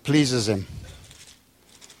says it pleases Him.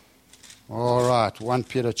 All right, 1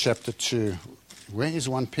 Peter chapter 2. Where is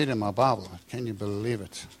 1 Peter in my Bible? Can you believe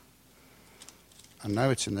it? I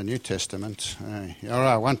know it's in the New Testament. All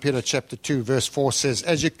right, 1 Peter chapter 2, verse 4 says,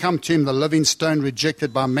 "As you come to Him, the living stone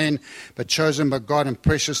rejected by men, but chosen by God and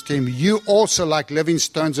precious to Him, you also, like living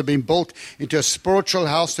stones, have been built into a spiritual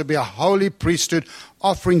house to be a holy priesthood,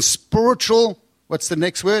 offering spiritual," what's the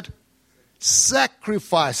next word?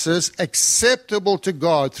 "Sacrifices acceptable to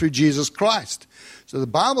God through Jesus Christ." So the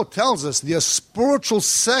Bible tells us there are spiritual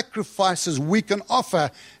sacrifices we can offer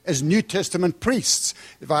as New Testament priests.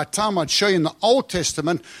 If I had time, I'd show you in the Old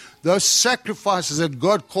Testament those sacrifices that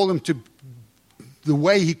God called them to, the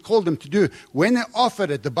way He called them to do. When they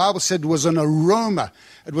offered it, the Bible said it was an aroma.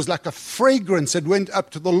 It was like a fragrance that went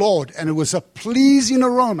up to the Lord, and it was a pleasing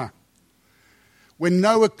aroma. When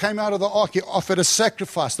Noah came out of the ark, he offered a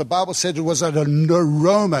sacrifice. The Bible said it was an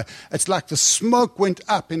aroma. It's like the smoke went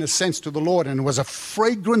up, in a sense, to the Lord, and it was a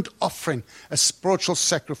fragrant offering, a spiritual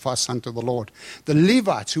sacrifice unto the Lord. The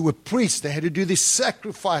Levites, who were priests, they had to do these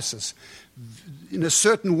sacrifices in a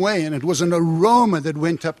certain way, and it was an aroma that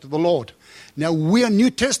went up to the Lord. Now, we are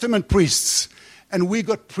New Testament priests, and we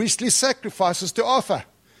got priestly sacrifices to offer.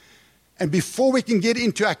 And before we can get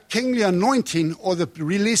into our kingly anointing or the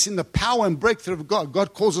releasing the power and breakthrough of God,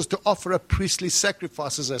 God calls us to offer up priestly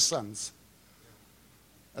sacrifices as sons,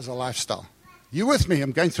 as a lifestyle. You with me?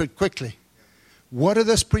 I'm going through it quickly. What are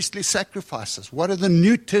those priestly sacrifices? What are the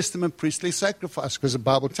New Testament priestly sacrifices? Because the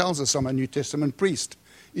Bible tells us I'm a New Testament priest.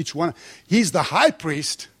 Each one, He's the high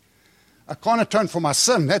priest. I can't atone for my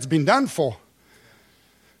sin. That's been done for.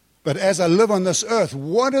 But as I live on this earth,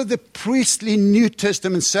 what are the priestly New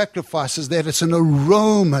Testament sacrifices that it's an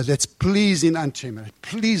aroma that's pleasing unto Him? And it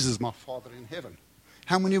pleases my Father in heaven.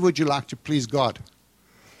 How many would you like to please God?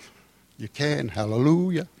 You can.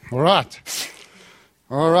 Hallelujah. All right.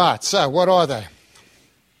 All right. So what are they?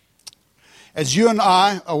 As you and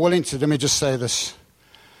I are willing to, let me just say this.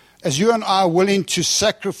 As you and I are willing to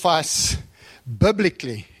sacrifice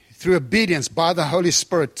biblically, through obedience by the Holy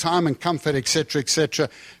Spirit, time and comfort, etc.,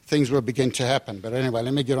 things will begin to happen. But anyway,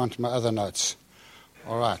 let me get on to my other notes.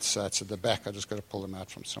 All right, so it's at the back. I just got to pull them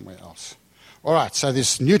out from somewhere else. All right, so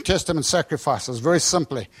this New Testament sacrifices, very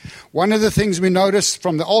simply. One of the things we notice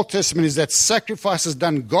from the Old Testament is that sacrifices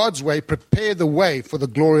done God's way prepare the way for the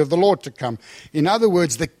glory of the Lord to come. In other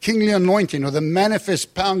words, the kingly anointing or the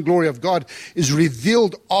manifest power and glory of God is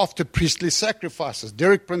revealed after priestly sacrifices.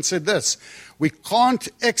 Derek Prince said this: we can't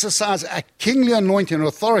exercise our kingly anointing and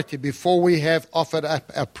authority before we have offered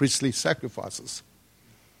up our priestly sacrifices.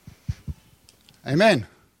 Amen.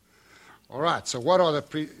 All right, so what are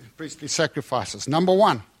the priestly sacrifices? Number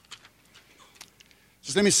one,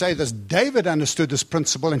 just let me say this. David understood this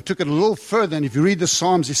principle and took it a little further. And if you read the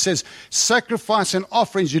Psalms, he says, "Sacrifice and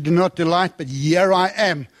offerings you do not delight, but here I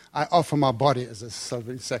am. I offer my body as a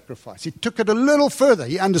sacrifice." He took it a little further.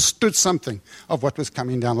 He understood something of what was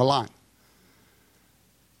coming down the line.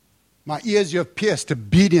 My ears you have pierced,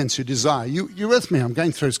 obedience you desire. You with me? I'm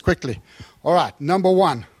going through this quickly. All right, number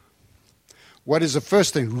one. What is the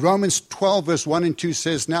first thing? Romans 12, verse 1 and 2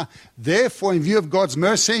 says, "Now, therefore, in view of God's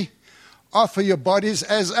mercy, offer your bodies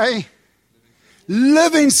as a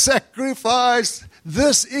living sacrifice.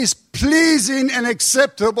 This is pleasing and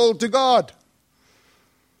acceptable to God."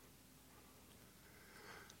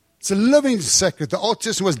 It's a living sacrifice. The Old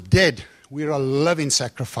Testament was dead. We're a living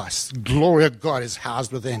sacrifice. Glory of God is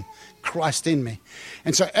housed within Christ in me.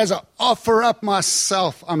 And so as I offer up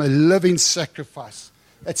myself, I'm a living sacrifice.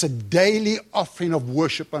 It's a daily offering of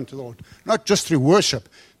worship unto the Lord. Not just through worship,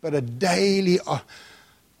 but a daily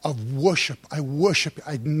of worship. I worship you.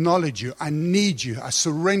 I acknowledge you. I need you. I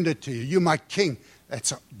surrender to you. You're my King.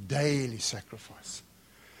 That's a daily sacrifice.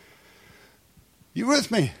 You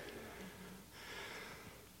with me?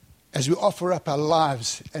 As we offer up our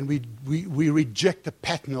lives and we reject the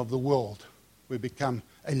pattern of the world, we become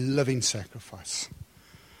a living sacrifice.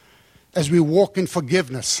 As we walk in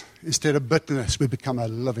forgiveness instead of bitterness, we become a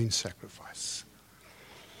living sacrifice.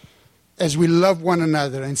 As we love one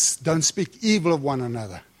another and don't speak evil of one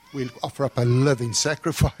another, we offer up a living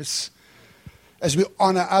sacrifice. As we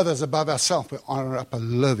honor others above ourselves, we honor up a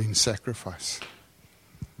living sacrifice.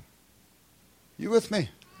 You with me?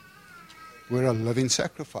 We're a living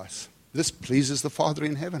sacrifice. This pleases the Father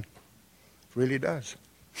in heaven. It really does.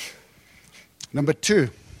 Number 2.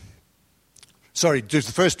 Sorry, just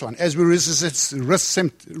the first one. As we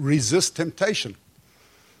resist temptation,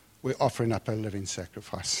 we're offering up a living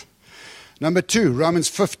sacrifice. Number 2, Romans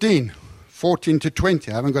 15, 14 to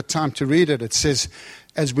 20. I haven't got time to read it. It says,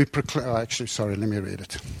 as we proclaim... Oh, actually, sorry, let me read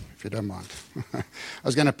it, if you don't mind. I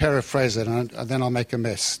was going to paraphrase it, and then I'll make a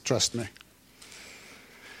mess. Trust me.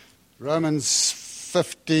 Romans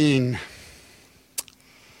 15...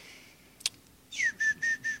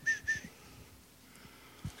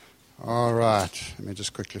 All right, let me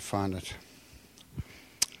just quickly find it.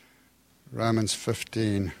 Romans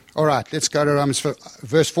 15. All right, let's go to Romans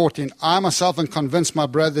verse 14. I myself am convinced, my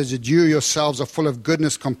brothers, that you yourselves are full of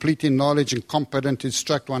goodness, complete in knowledge, and competent to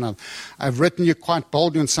instruct one another. I've written you quite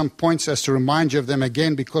boldly on some points as to remind you of them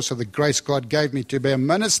again because of the grace God gave me to be a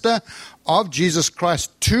minister of Jesus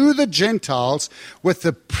Christ to the Gentiles with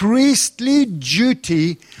the priestly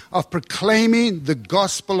duty of proclaiming the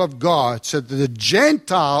gospel of God so that the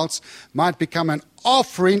Gentiles might become an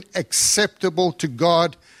offering acceptable to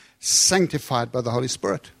God, sanctified by the Holy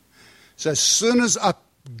Spirit. So as soon as I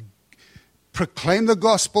proclaim the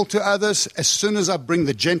gospel to others, as soon as I bring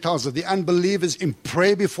the Gentiles or the unbelievers in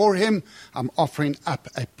prayer before Him, I'm offering up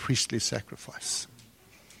a priestly sacrifice.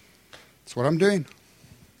 That's what I'm doing.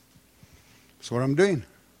 That's what I'm doing.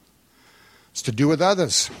 It's to do with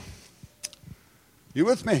others. You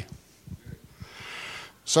with me?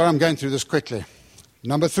 Sorry, I'm going through this quickly.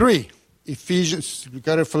 Number 3, Ephesians. We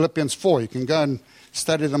go to Philippians 4. You can go and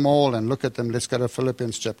study them all and look at them. Let's go to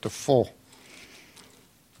Philippians chapter 4.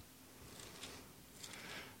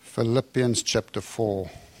 Philippians chapter 4.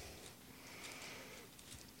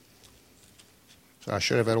 So I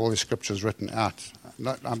should have had all the scriptures written out.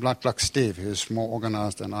 I'm not like Steve, who's more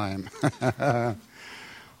organized than I am.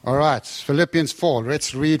 All right, Philippians 4.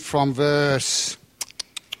 Let's read from verse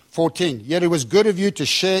 14. Yet it was good of you to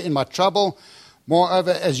share in my trouble.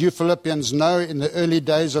 Moreover, as you Philippians know, in the early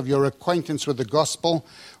days of your acquaintance with the gospel,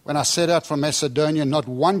 when I set out from Macedonia, not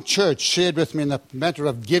one church shared with me in the matter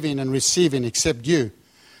of giving and receiving except you.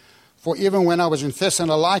 For even when I was in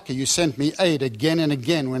Thessalonica, you sent me aid again and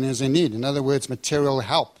again when there was a need. In other words, material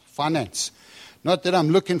help, finance. Not that I'm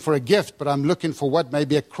looking for a gift, but I'm looking for what may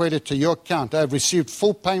be a credit to your account. I have received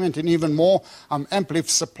full payment and even more. I'm amply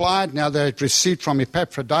supplied now that I've received from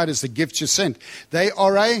Epaphroditus the gifts you sent. They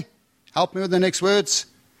are a... Help me with the next words.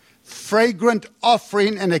 Fragrant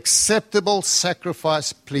offering and acceptable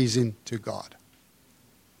sacrifice pleasing to God.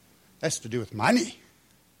 That's to do with money.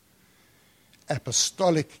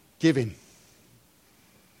 Apostolic giving.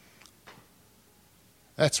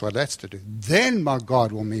 That's what that's to do. Then my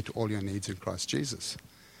God will meet all your needs in Christ Jesus.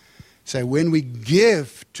 So when we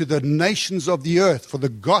give to the nations of the earth for the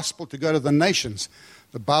gospel to go to the nations,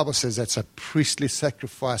 the Bible says that's a priestly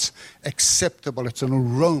sacrifice, acceptable. It's an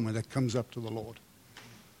aroma that comes up to the Lord.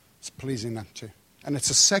 It's pleasing unto. And it's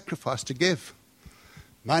a sacrifice to give.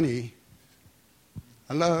 Money,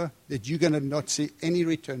 hello, that you're going to not see any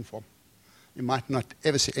return from. You might not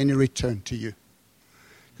ever see any return to you.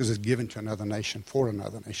 Because it's given to another nation, for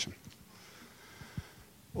another nation.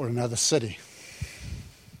 Or another city.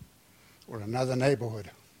 Or another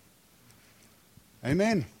neighborhood.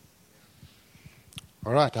 Amen.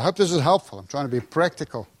 All right, I hope this is helpful. I'm trying to be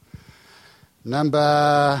practical.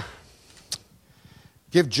 Number,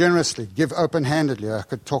 give generously, give open-handedly. I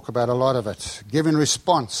could talk about a lot of it. Give in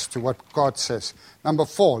response to what God says. Number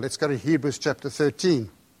 4, let's go to Hebrews chapter 13.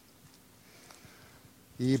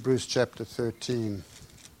 Hebrews chapter 13.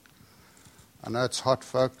 I know it's hot,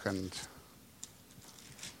 folk, and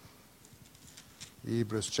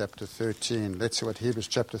Hebrews chapter 13. Let's see what Hebrews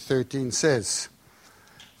chapter 13 says.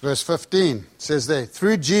 Verse 15 says there,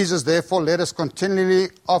 through Jesus, therefore, let us continually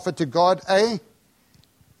offer to God a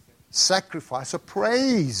sacrifice of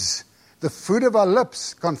praise. The fruit of our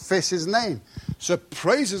lips confess His name. So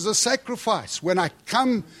praise is a sacrifice. When I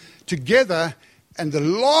come together and the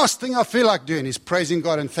last thing I feel like doing is praising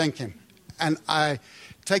God and thank Him. And I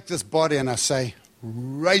take this body and I say,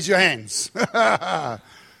 raise your hands.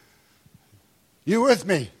 You with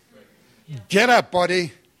me? Get up,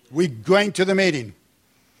 body. We're going to the meeting.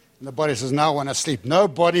 And the body says, no, I want to sleep. No,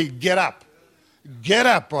 body, get up. Get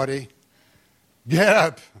up, body. Get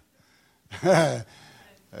up.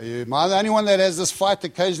 Am I the only one that has this fight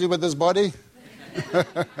occasionally with this body?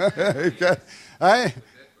 Okay. Hey?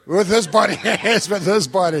 With this body. Yes, with this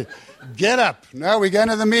body. Get up. Now we're going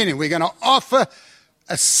to the meeting. We're going to offer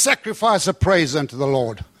a sacrifice of praise unto the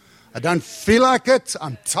Lord. I don't feel like it.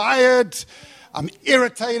 I'm tired. I'm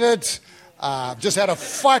irritated. I've just had a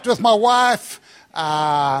fight with my wife.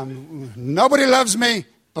 Nobody loves me,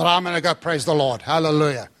 but I'm going to go praise the Lord.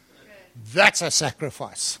 Hallelujah. That's a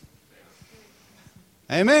sacrifice.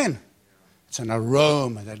 Amen. It's an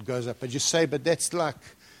aroma that goes up. But you say, but that's like,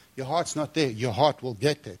 your heart's not there. Your heart will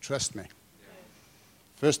get there. Trust me.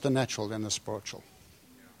 First the natural, then the spiritual.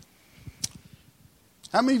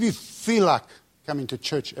 How many of you feel like coming to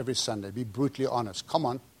church every Sunday? Be brutally honest. Come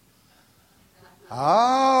on.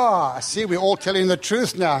 I see we're all telling the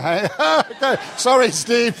truth now. Hey? Okay. Sorry,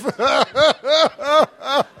 Steve. But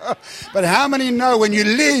how many know when you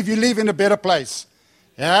leave in a better place?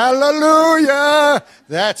 Hallelujah.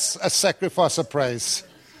 That's a sacrifice of praise.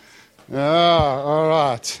 Oh, all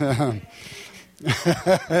right.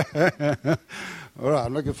 All right,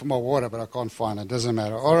 I'm looking for my water, but I can't find it. Doesn't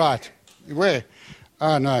matter. All right. Where?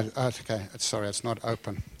 Oh, no. Okay. Sorry, it's not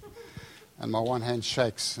open. And my one hand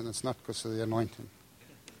shakes, and it's not because of the anointing.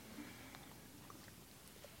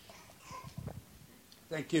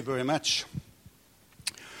 Thank you very much.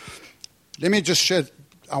 Let me just share.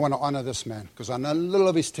 I want to honor this man because I know a little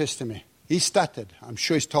of his testimony. He stuttered. I'm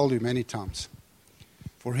sure he's told you many times.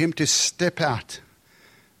 For him to step out,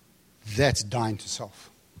 that's dying to self.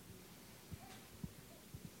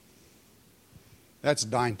 That's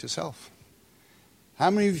dying to self. How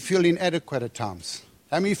many of you feel inadequate at times?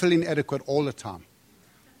 How many feel inadequate all the time?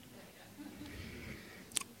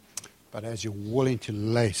 But as you're willing to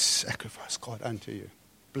lay sacrifice, God, unto you.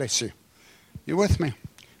 Bless you. You with me?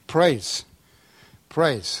 Praise.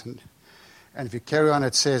 Praise. And if you carry on,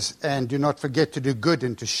 it says, and do not forget to do good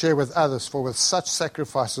and to share with others, for with such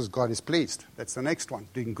sacrifices God is pleased. That's the next one.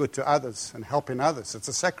 Doing good to others and helping others. It's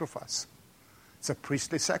a sacrifice. It's a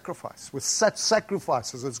priestly sacrifice. With such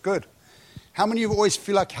sacrifices, it's good. How many of you always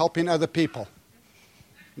feel like helping other people?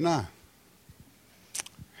 No.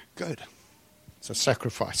 Good. It's a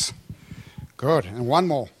sacrifice. Good. And one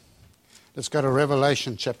more. Let's go to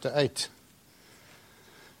Revelation chapter 8.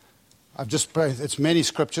 I've just prayed. It's many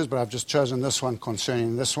scriptures, but I've just chosen this one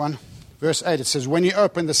concerning this one. Verse 8, it says, when he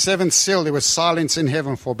opened the seventh seal, there was silence in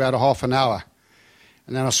heaven for about a half an hour.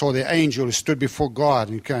 And then I saw the angel who stood before God.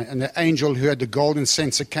 And the angel who had the golden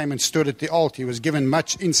censer came and stood at the altar. He was given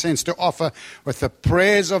much incense to offer with the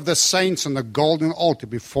prayers of the saints on the golden altar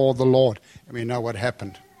before the Lord. And we know what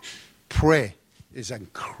happened. Prayer is an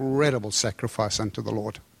incredible sacrifice unto the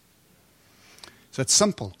Lord. So it's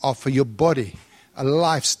simple. Offer your body, a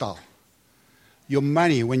lifestyle. Your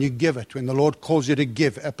money, when you give it, when the Lord calls you to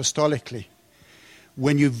give apostolically.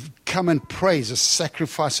 When you come and praise, a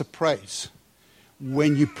sacrifice of praise.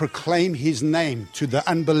 When you proclaim His name to the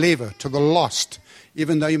unbeliever, to the lost,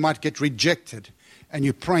 even though you might get rejected, and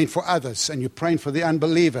you're praying for others, and you're praying for the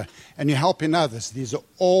unbeliever, and you're helping others, these are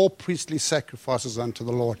all priestly sacrifices unto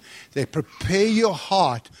the Lord. They prepare your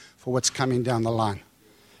heart for what's coming down the line.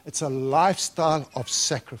 It's a lifestyle of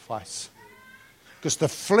sacrifice. Because the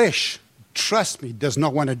flesh, trust me, does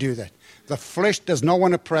not want to do that. The flesh does not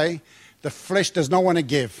want to pray. The flesh does not want to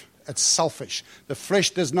give. It's selfish. The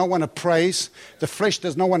flesh does not want to praise. The flesh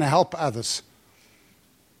does not want to help others.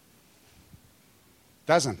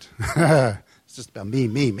 Doesn't. It's just about me.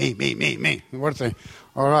 What thing?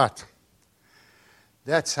 All right.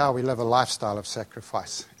 That's how we live a lifestyle of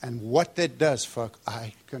sacrifice. And what that does, folk,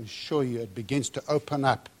 I can assure you, it begins to open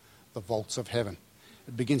up the vaults of heaven.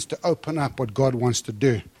 It begins to open up what God wants to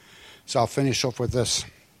do. So I'll finish off with this.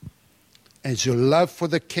 As your love for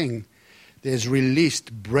the King, there's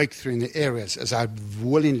released breakthrough in the areas as I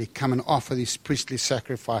willingly come and offer these priestly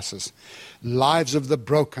sacrifices. Lives of the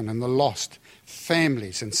broken and the lost,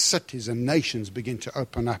 families and cities and nations begin to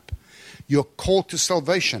open up. You're called to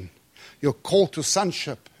salvation. You're called to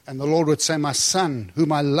sonship. And the Lord would say, my son,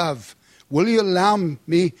 whom I love, will you allow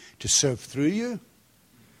me to serve through you?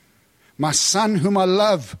 My son, whom I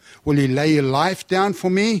love, will you lay your life down for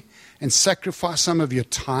me and sacrifice some of your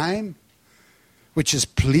time, which is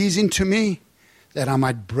pleasing to me, that I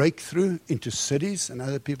might break through into cities and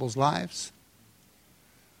other people's lives?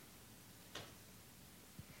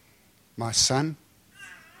 My son,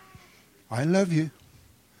 I love you,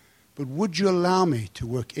 but would you allow me to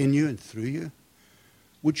work in you and through you?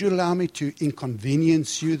 Would you allow me to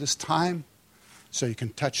inconvenience you this time so you can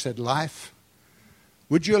touch that life?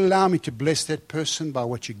 Would you allow me to bless that person by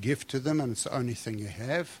what you give to them and it's the only thing you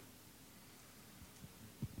have?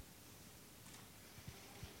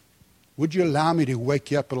 Would you allow me to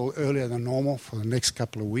wake you up a little earlier than normal for the next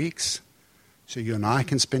couple of weeks so you and I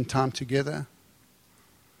can spend time together?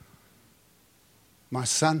 My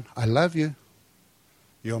son, I love you.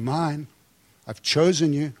 You're mine. I've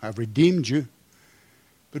chosen you. I've redeemed you.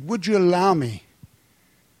 But would you allow me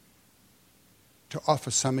to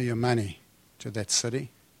offer some of your money to that city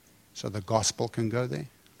so the gospel can go there?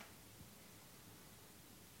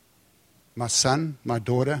 My son, my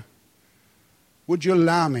daughter, would you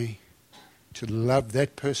allow me to love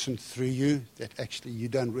that person through you that actually you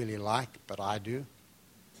don't really like, but I do?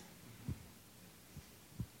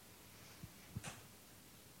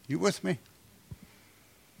 You with me?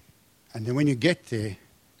 And then when you get there,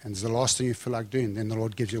 and it's the last thing you feel like doing, then the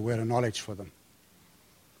Lord gives you a word of knowledge for them.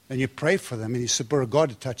 And you pray for them, and you say, "Spirit of God,"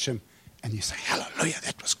 to touch them, and you say, "Hallelujah,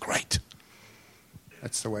 that was great."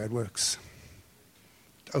 That's the way it works.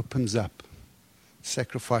 It opens up.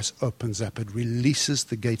 Sacrifice opens up. It releases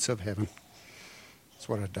the gates of heaven. That's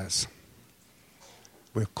what it does.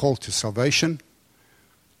 We're called to salvation.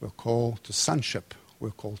 We're called to sonship. We're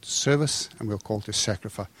called to service, and we're called to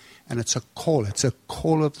sacrifice. And it's a call. It's a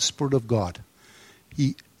call of the Spirit of God.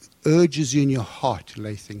 He urges you in your heart to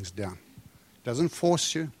lay things down. Doesn't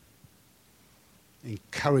force you.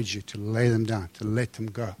 Encourage you to lay them down, to let them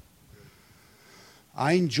go.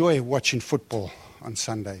 I enjoy watching football on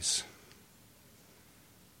Sundays.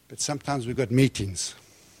 But sometimes we've got meetings.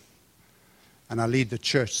 And I lead the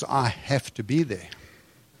church, so I have to be there.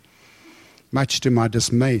 Much to my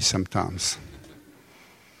dismay sometimes.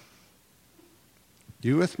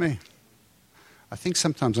 You with me? I think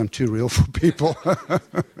sometimes I'm too real for people.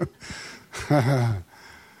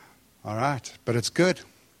 All right, but it's good.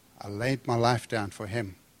 I laid my life down for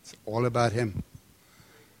Him. It's all about Him.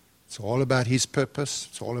 It's all about His purpose.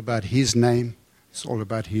 It's all about His name. It's all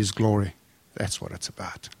about His glory. That's what it's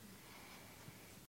about.